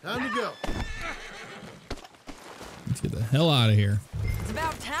 Time to go. Let's get the hell out of here. It's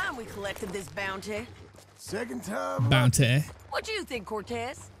about time we collected this bounty. Second time. Bounty. What do you think,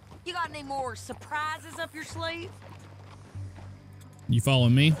 Cortez? You got any more surprises up your sleeve? You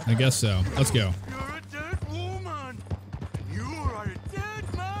following me? I guess so. Let's go. You're a dead woman. You are a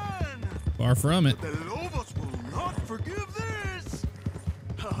dead man. Far from it. The Lobos will not forgive this.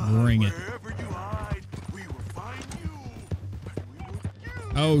 Bring it. Wherever you hide, we will find you.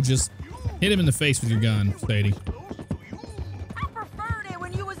 Oh, just hit him in the face with your gun, Sadie. I preferred it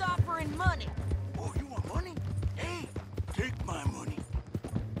when you was offering money. Oh, you want money? Hey, take my money.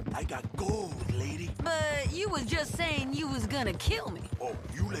 I got gold, lady. But you was just saying you was gonna kill me. Oh,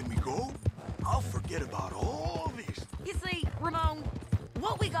 you let me go? I'll forget about all this. You see, Ramon,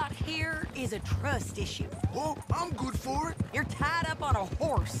 what we got here is a trust issue. Oh, I'm good for it. You're tied up on a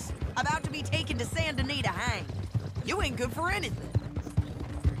horse, about to be taken to San Denis to hang. You ain't good for anything.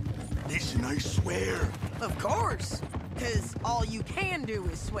 Listen, I swear. Of course, because all you can do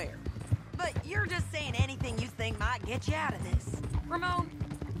is swear. But you're just saying anything you think might get you out of this. Ramon,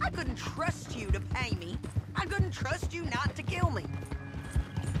 I couldn't trust you to pay me. I couldn't trust you not to kill me.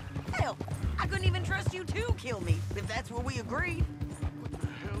 Hell, I couldn't even trust you to kill me, if that's what we agreed. What the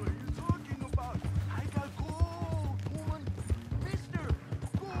hell are you talking about? I got gold, woman. Mister,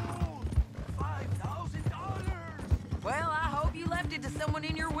 gold. $5,000. Well, I hope you left it to someone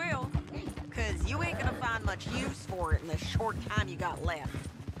in your will. Because is, you ain't gonna find much use for it in the short time you got left.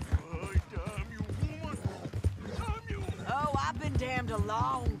 Oh, I've been damned a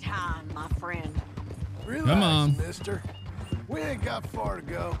long time, my friend. Relax, Come on. mister. We ain't got far to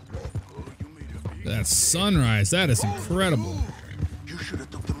go. That sunrise, that is incredible. You should have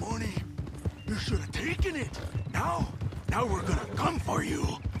took the money. You should have taken it. Now we're gonna come for you.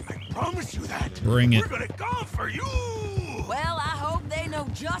 I promise you that. Bring it. We're gonna come for you. Well, I hope they know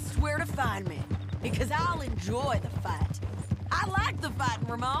just where to find me, because I'll enjoy the fight. I like the fighting,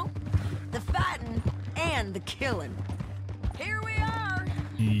 Ramon. The fighting and the killing. Here we are.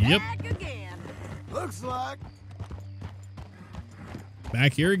 Yep. Back again. Looks like.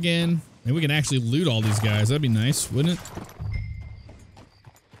 Back here again. Maybe we can actually loot all these guys. That'd be nice, wouldn't it?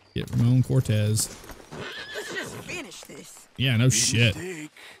 Get Ramon Cortez. Let's just finish this. Yeah, no shit.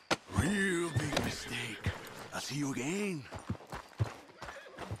 Mistake. Real big mistake. I'll see you again.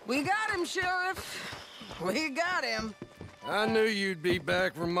 We got him, Sheriff. We got him. I knew you'd be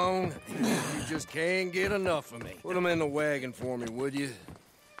back, Ramon. You just can't get enough of me. Put him in the wagon for me, would you?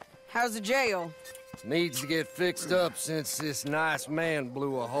 How's the jail? Needs to get fixed up since this nice man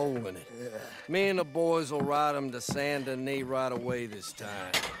blew a hole in it. Me and the boys will ride him to Saint Denis right away this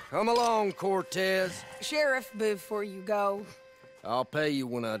time. Come along, Cortez. Sheriff, before you go, I'll pay you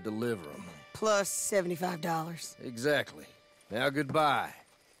when I deliver him. plus $75. Exactly. Now goodbye.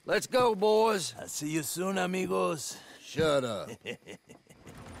 Let's go, boys. I'll see you soon, amigos. Shut up.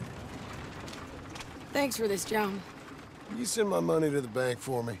 Thanks for this, John. You send my money to the bank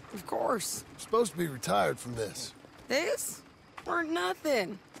for me. Of course. I'm supposed to be retired from this. This? Weren't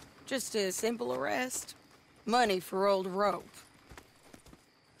nothing. Just a simple arrest. Money for old rope.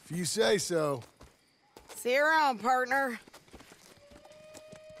 If you say so. See you around, partner.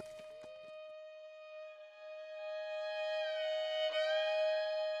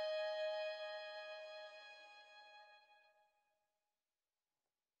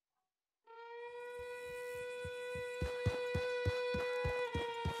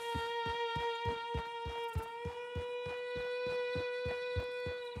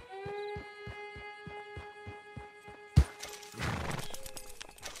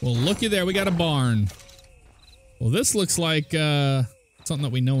 Well, looky there. We got a barn. Well, this looks like something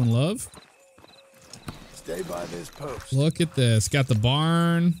that we know and love. Stay by this post. Look at this. Got the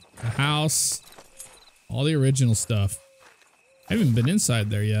barn, the house, all the original stuff. I haven't been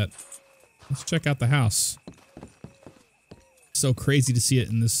inside there yet. Let's check out the house. So crazy to see it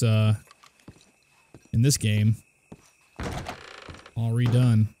in this game. All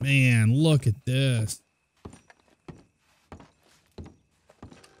redone. Man, look at this.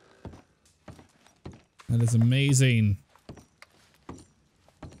 That is amazing.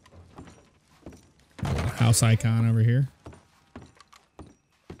 House icon over here.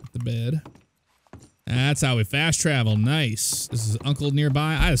 The bed. That's how we fast travel. Nice. This is Uncle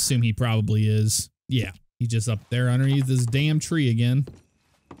nearby. I assume he probably is. Yeah, he's just up there underneath this damn tree again.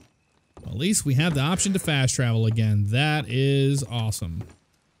 Well, at least we have the option to fast travel again. That is awesome.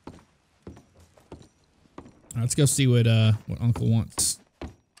 Let's go see what Uncle wants.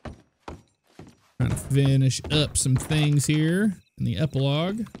 Trying to finish up some things here in the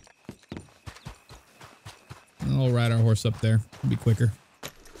epilogue. I'll ride our horse up there. It'll be quicker.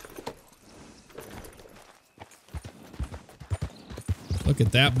 Look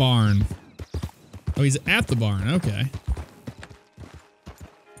at that barn. Oh, he's at the barn. Okay.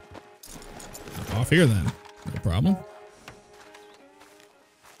 Off here then. No problem.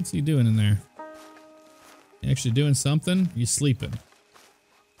 What's he doing in there? You actually doing something? You sleeping?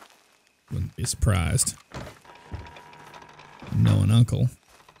 Wouldn't be surprised. Knowing Uncle.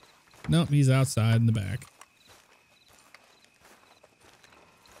 Nope, he's outside in the back.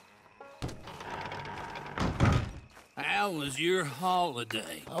 How was your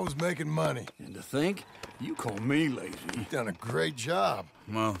holiday? I was making money. And to think, you call me lazy. You've done a great job.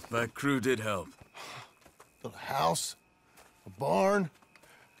 Well, that crew did help. Little house, a barn.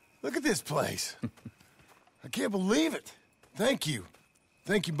 Look at this place. I can't believe it. Thank you.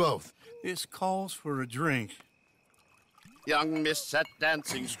 Thank you both. This calls for a drink. Young miss at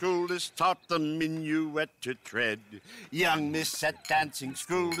dancing school is taught the minuet to tread. Young miss at dancing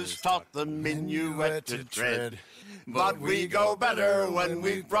school is taught the minuet to tread. But we go better when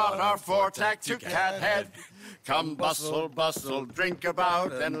we've brought our four-tack to Cathead. Come bustle, bustle, drink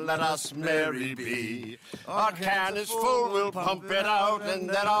about, and let us merry be. Our can is full, we'll pump it out, and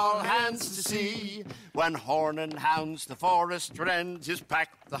then all hands to sea. When horn and hounds the forest rend, 'tis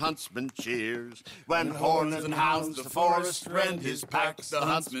pack the huntsman cheers. When horns and hounds the forest rend his pack, the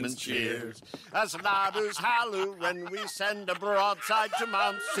huntsman cheers. As loud as halloo when we send a broadside to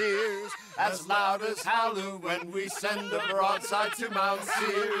Mount Sears. As loud as halloo when we send a broadside to Mount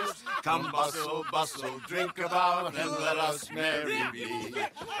Sears. Come bustle, bustle, drink about and let us merry be.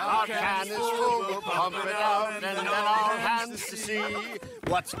 Our can is full, we'll pump it out and then all hands to sea.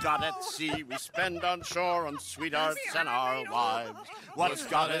 What's got at sea we spend on shore on sweethearts and our wives. What's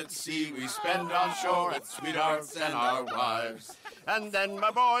got at sea we spend on shore at sweethearts and our wives. And then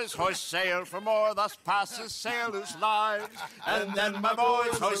my boys hoist sail for more, thus passes sailors' lives. And then my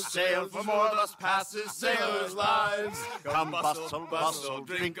boys hoist sail for more, thus passes sailors' lives. Come bustle, bustle,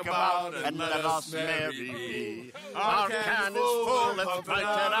 drink about, and let us merry be. Our can is full, let's drink it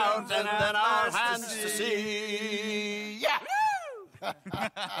out, and then our hands to sea. Yeah!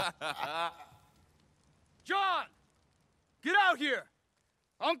 John! Get out here!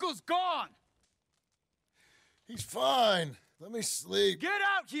 Uncle's gone! He's fine. Let me sleep. Get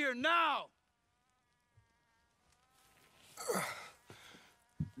out here now!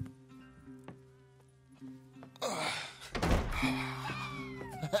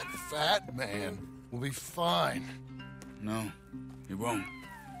 That fat man will be fine. No, he won't.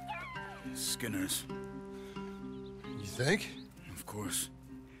 Skinner's. You think? Of course.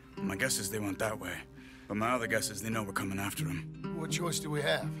 My guess is they went that way. But my other guess is they know we're coming after him. What choice do we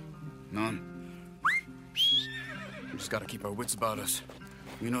have? None. We just gotta keep our wits about us.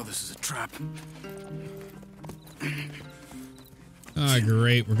 We know this is a trap. Ah,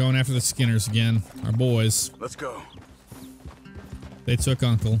 great. We're going after the Skinners again. Our boys. Let's go. They took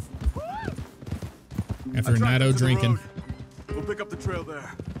Uncle. After a night of drinking. We'll pick up the trail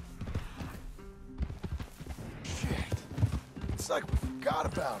there. Shit. It's like we forgot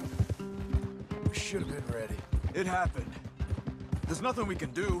about him. We should have been ready. It happened. There's nothing we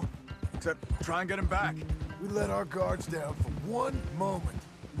can do except try and get him back. We let our guards down for one moment.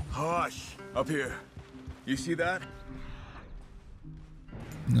 Hush. Up here. You see that?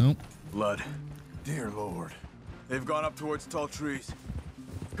 Nope. Blood. Dear Lord. They've gone up towards tall trees.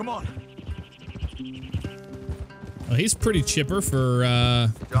 Come on. Well, he's pretty chipper for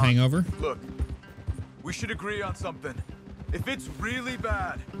John, hangover. Look, we should agree on something. If it's really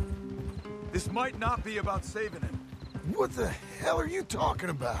bad, this might not be about saving him. What the hell are you talking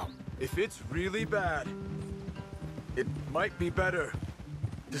about? If it's really bad, it might be better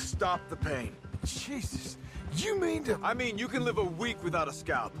to stop the pain. Jesus, you mean to... I mean, you can live a week without a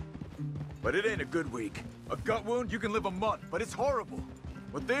scalp, but it ain't a good week. A gut wound, you can live a month, but it's horrible.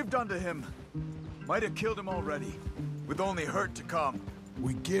 What they've done to him might have killed him already, with only hurt to come.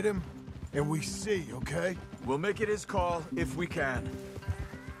 We get him, and we see, okay? We'll make it his call if we can.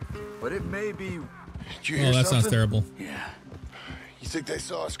 But it may be... Did you hear that sounds something? terrible. Yeah. You think they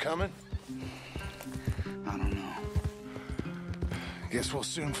saw us coming? I don't know. Guess we'll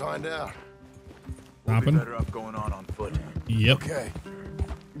soon find out. We'll be Stopping? better off going on foot. Yep. Okay.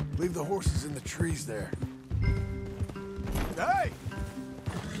 Leave the horses in the trees there. Hey!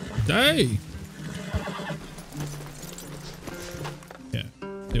 Hey! Yeah.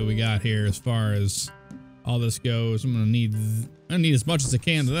 See what we got here as far as all this goes. I'm gonna need as much as I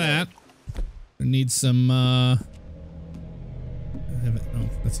can of that. I need some oh,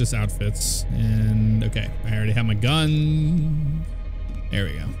 that's just outfits. And okay, I already have my gun. There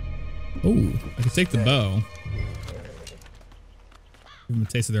we go. Oh, I can take the bow. Give them a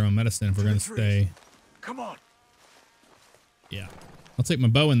taste of their own medicine if we're gonna stay. Come on. Yeah. I'll take my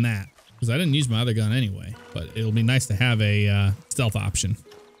bow and that, because I didn't use my other gun anyway, but it'll be nice to have a stealth option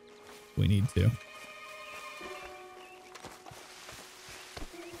if we need to.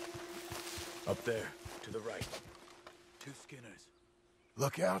 Up there, to the right. 2 Skinners.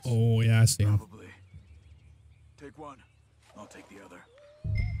 Look out. Oh, yeah, I see him. Probably. Take one. I'll take the other.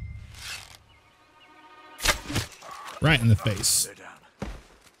 Right in the face. They're down.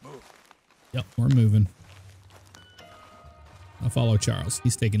 Move. Yep, we're moving. I'll follow Charles.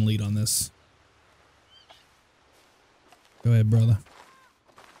 He's taking lead on this. Go ahead, brother.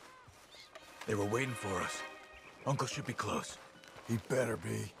 They were waiting for us. Uncle should be close. He better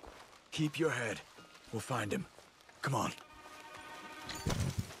be. Keep your head. We'll find him. Come on.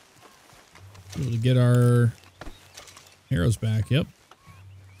 Able to get our arrows back. Yep.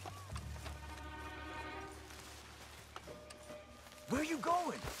 Where are you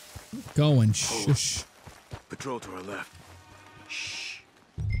going? Going. Shush. Patrol to our left. Shh.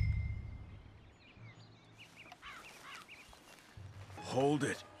 Hold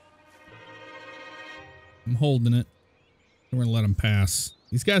it. I'm holding it. We're gonna let them pass.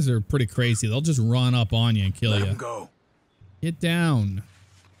 These guys are pretty crazy. They'll just run up on you and kill Let you. him go. Get down.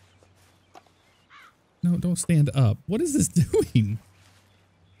 No, don't stand up. What is this doing?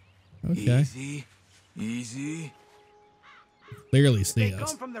 Okay. Easy. Easy. Clearly see They us.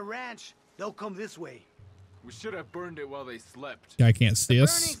 come from the ranch. They'll come this way. We should have burned it while they slept. Guy can't see The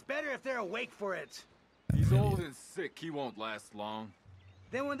us. burning's better if they're awake for it. He's old and sick. He won't last long.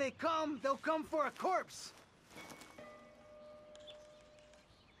 Then when they come, they'll come for a corpse.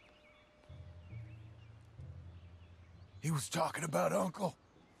 He was talking about Uncle.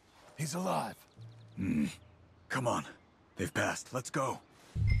 He's alive. Come on. They've passed. Let's go.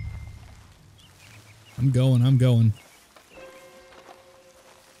 I'm going. I'm going.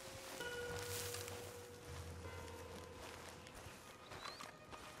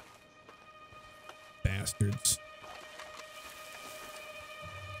 Bastards.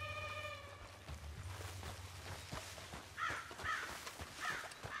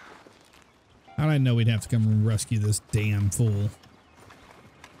 How'd I know we'd have to come and rescue this damn fool?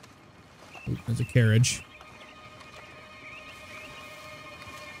 Oop, there's a carriage.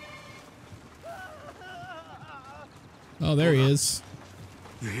 Oh, there he is.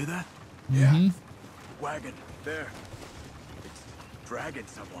 You hear that? Yeah. Wagon. There. It's dragging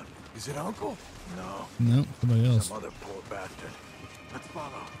someone. Is it Uncle? No. No, somebody else. Some other poor bastard. Let's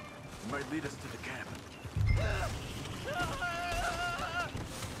follow. It might lead us to the camp.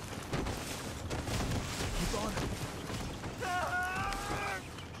 Keep on.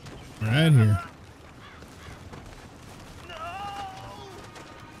 Right here.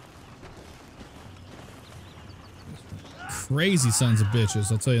 Crazy sons of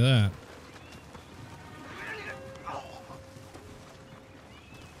bitches, I'll tell you that.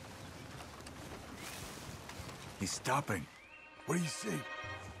 He's stopping. What do you see?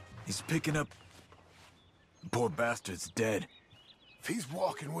 He's picking up... Poor bastard's dead. If he's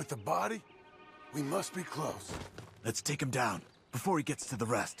walking with the body, we must be close. Let's take him down before he gets to the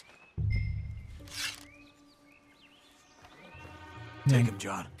rest. Take him,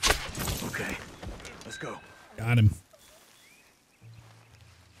 John. Okay, let's go. Got him.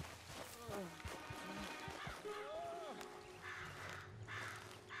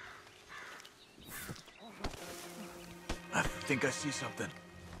 I think I see something.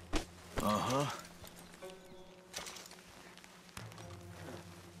 Uh-huh.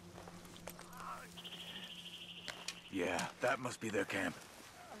 Yeah, that must be their camp.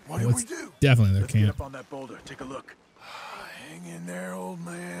 What do we do? Definitely their Let's get camp. up on that boulder. Take a look. Hang in there, old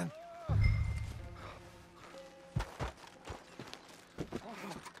man.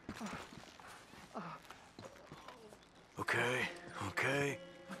 Okay, okay.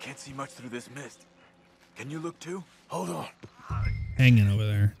 I can't see much through this mist. Can you look too? Hold on. Hanging over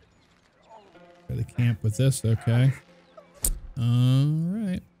there. Got the camp with this, okay.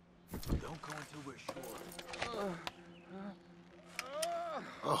 Alright. Don't go until we're sure.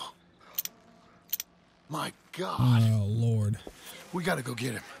 Oh. My God. Oh, Lord. We gotta go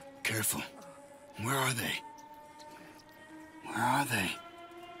get him. Careful. Where are they? Where are they?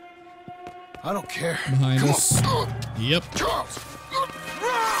 I don't care. Behind Come us. on. Yep. Charles.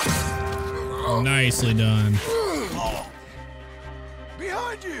 Nicely done.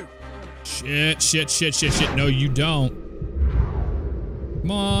 Behind you. Shit, shit, shit, shit, shit. No, you don't.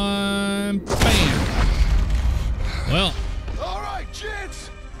 Come on. Bam. Well. All right, gents.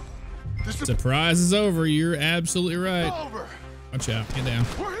 Surprise is over. You're absolutely right. Over. Watch out. Get down.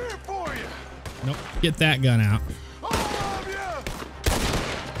 We're here for you. Nope. Get that gun out. All of you.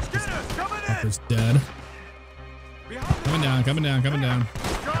 Skinner's coming in. Fucker's dead. Coming down, coming down, coming down.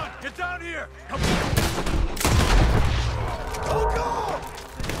 John, get down here. Come Hold on.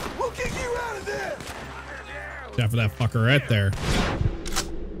 We'll kick you out of there. Watch out for that fucker right there.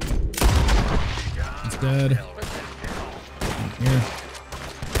 He's dead. Here.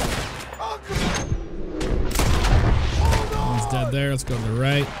 One's dead there. Let's go to the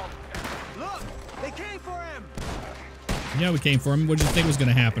right. Look, they came for him. Yeah, we came for him. What did you think was going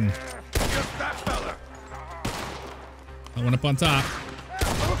to happen? Just that fella. I went up on top.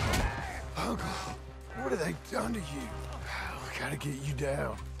 Uncle, what have they done to you? We gotta get you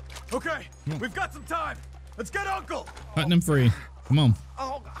down. Okay, we've got some time. Let's get Uncle. Cutting him free. Come on.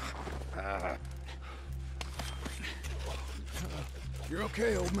 Oh. You're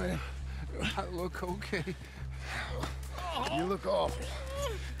okay, old man. I look okay. You look awful.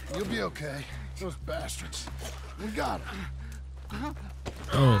 You'll be okay. Those bastards. We got him.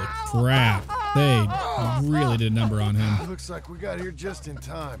 Holy crap. They really did a number on him. Looks like we got here just in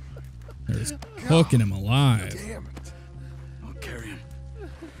time. They're just hooking him alive. Damn it. I'll carry him.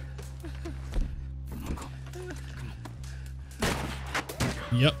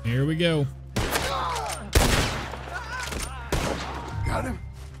 Yep, here we go. Got him?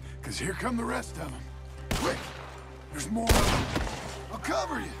 Because here come the rest of them. Quick! There's more of them. I'll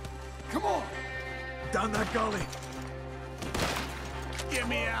cover you. Come on. Down that gully. Get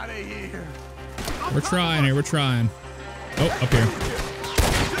me out of here. We're trying here. We're trying. Oh, up here.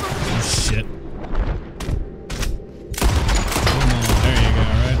 Oh, shit. Come on. There you go.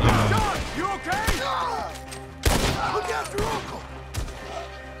 Right there. John, you okay? Look after Uncle.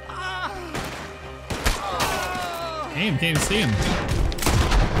 Damn, can't even see him.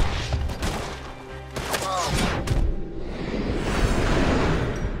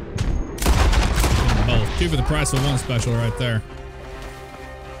 Both. 2 for the price of 1 special right there.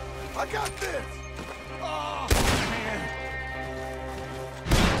 I got this. Oh, man.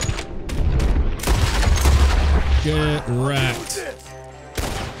 Get wrecked.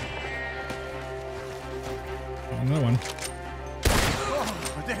 Another one.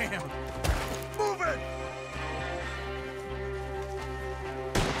 Oh, damn. Move it.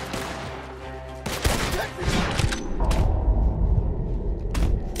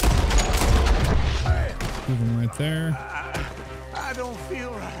 Moving right there. I don't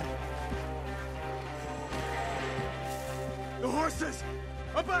feel right. The horses!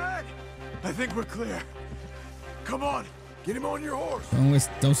 Up ahead! I think we're clear. Come on, get him on your horse.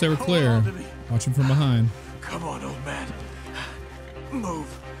 Don't say we're clear. Watch him from behind. Come on, old man. Move.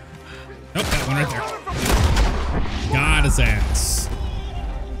 Nope, that one right there. Got his ass.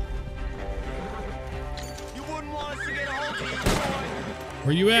 You wouldn't want us to get a hold of you, boy.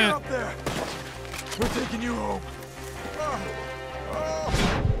 Where you Get at? up there. We're taking you home.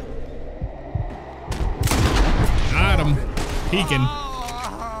 Got him. Peeking.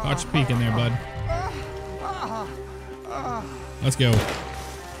 Watch you peeking there, bud. Let's go.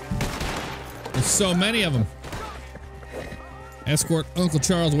 There's so many of them. Escort Uncle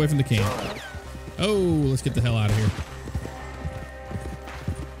Charles away from the camp. Oh, let's get the hell out of here.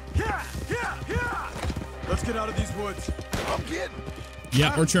 Let's get out of these woods. I'm getting.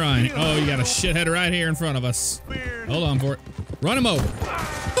 Yep, we're trying. Oh, you got a shithead right here in front of us. Hold on for it. Run him over.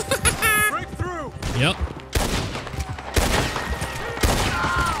 Break through. Yep.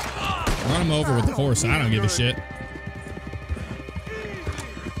 Run him over with the horse. I don't give a shit.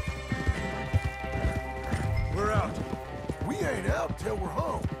 We're out. We ain't out till we're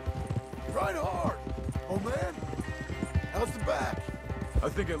home. Ride hard. Oh, man. How's the back? I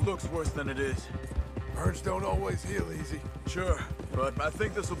think it looks worse than it is. Burns don't always heal easy. Sure, but I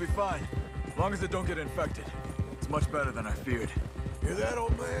think this will be fine. As long as it don't get infected. It's much better than I feared. Hear that,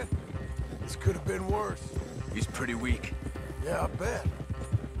 old man? This could have been worse. He's pretty weak. Yeah, I bet.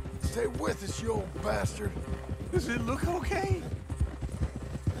 Stay with us, you old bastard. Does it look okay?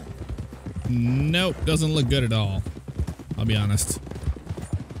 Nope, doesn't look good at all. I'll be honest.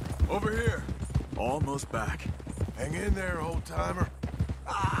 Over here. Almost back. Hang in there, old timer.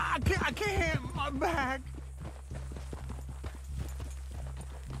 I can't. My back.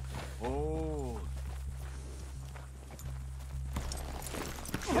 Oh.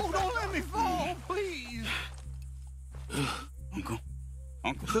 Oh, don't let me fall, please. Uncle.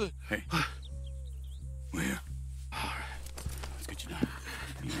 Hey. We're here. Let's get you down.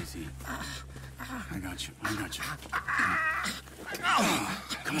 Easy. I got you. Come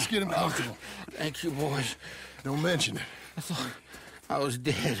on. Get him comfortable. Thank you, boys. Don't mention it. I thought I was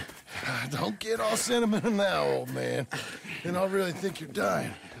dead. Don't get all sentimental now, old man. Then I'll really think you're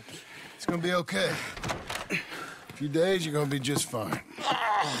dying. It's gonna be okay. A few days, you're gonna be just fine.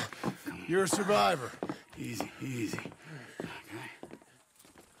 You're a survivor. Easy.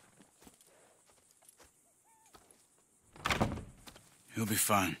 Okay. He'll be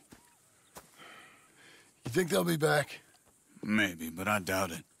fine. You think they'll be back? Maybe, but I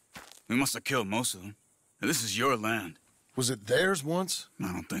doubt it. We must have killed most of them. This is your land. Was it theirs once?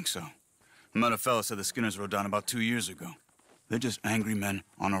 I don't think so. I met a fella said the Skinners rode down about 2 years ago. They're just angry men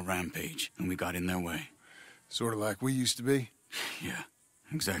on a rampage, and we got in their way. Sort of like we used to be? Yeah,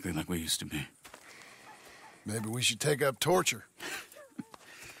 exactly like we used to be. Maybe we should take up torture.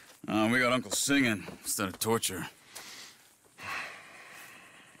 We got Uncle singing instead of torture.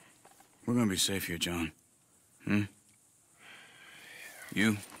 We're gonna be safe here, John.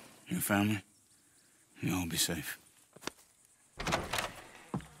 You, your family, you'll all be safe.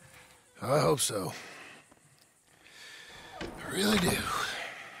 I hope so. I really do.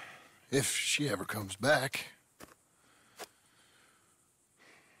 If she ever comes back.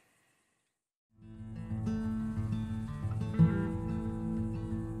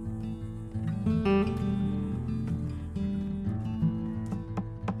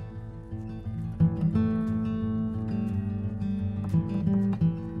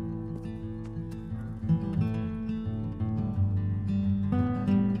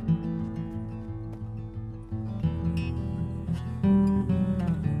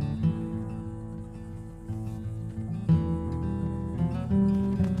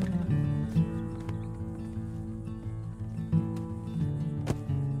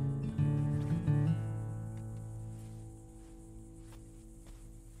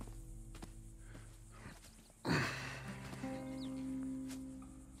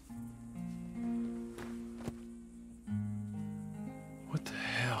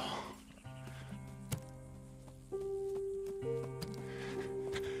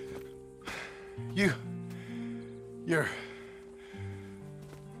 You're...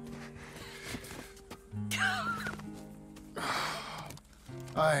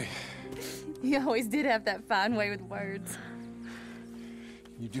 You always did have that fine way with words.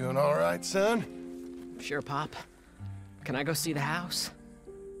 You doing all right, son? Sure, Pop. Can I go see the house?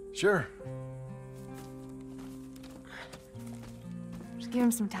 Sure. Just give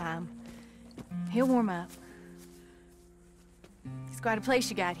him some time. He'll warm up. It's quite a place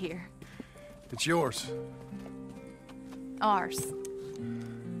you got here. It's yours. Ours.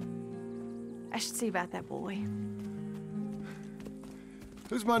 I should see about that boy.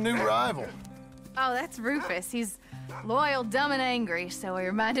 Who's my new rival? Oh, that's Rufus. He's loyal, dumb, and angry, so he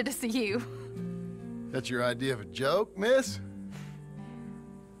reminded us of you. That's your idea of a joke, miss?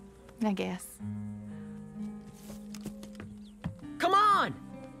 I guess. Come on!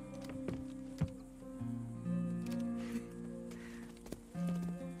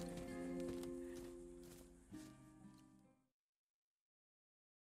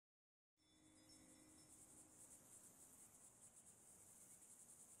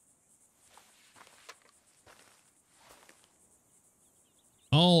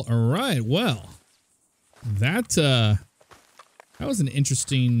 All right. Well, that was an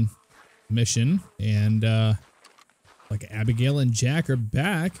interesting mission, and like Abigail and Jack are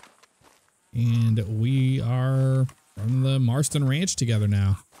back, and we are from the Marston Ranch together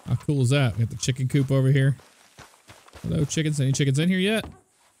now. How cool is that? We got the chicken coop over here. Hello, chickens. Any chickens in here yet?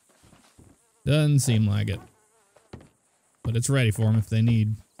 Doesn't seem like it, but it's ready for them if they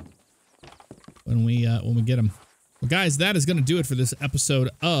need when we get them. Well, guys, that is going to do it for this episode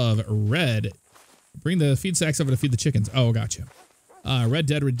of Red. Bring the feed sacks over to feed the chickens. Oh, gotcha. Red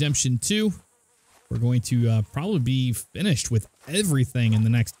Dead Redemption 2. We're going to probably be finished with everything in the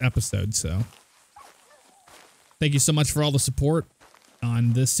next episode. So thank you so much for all the support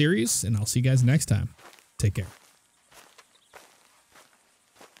on this series, and I'll see you guys next time. Take care.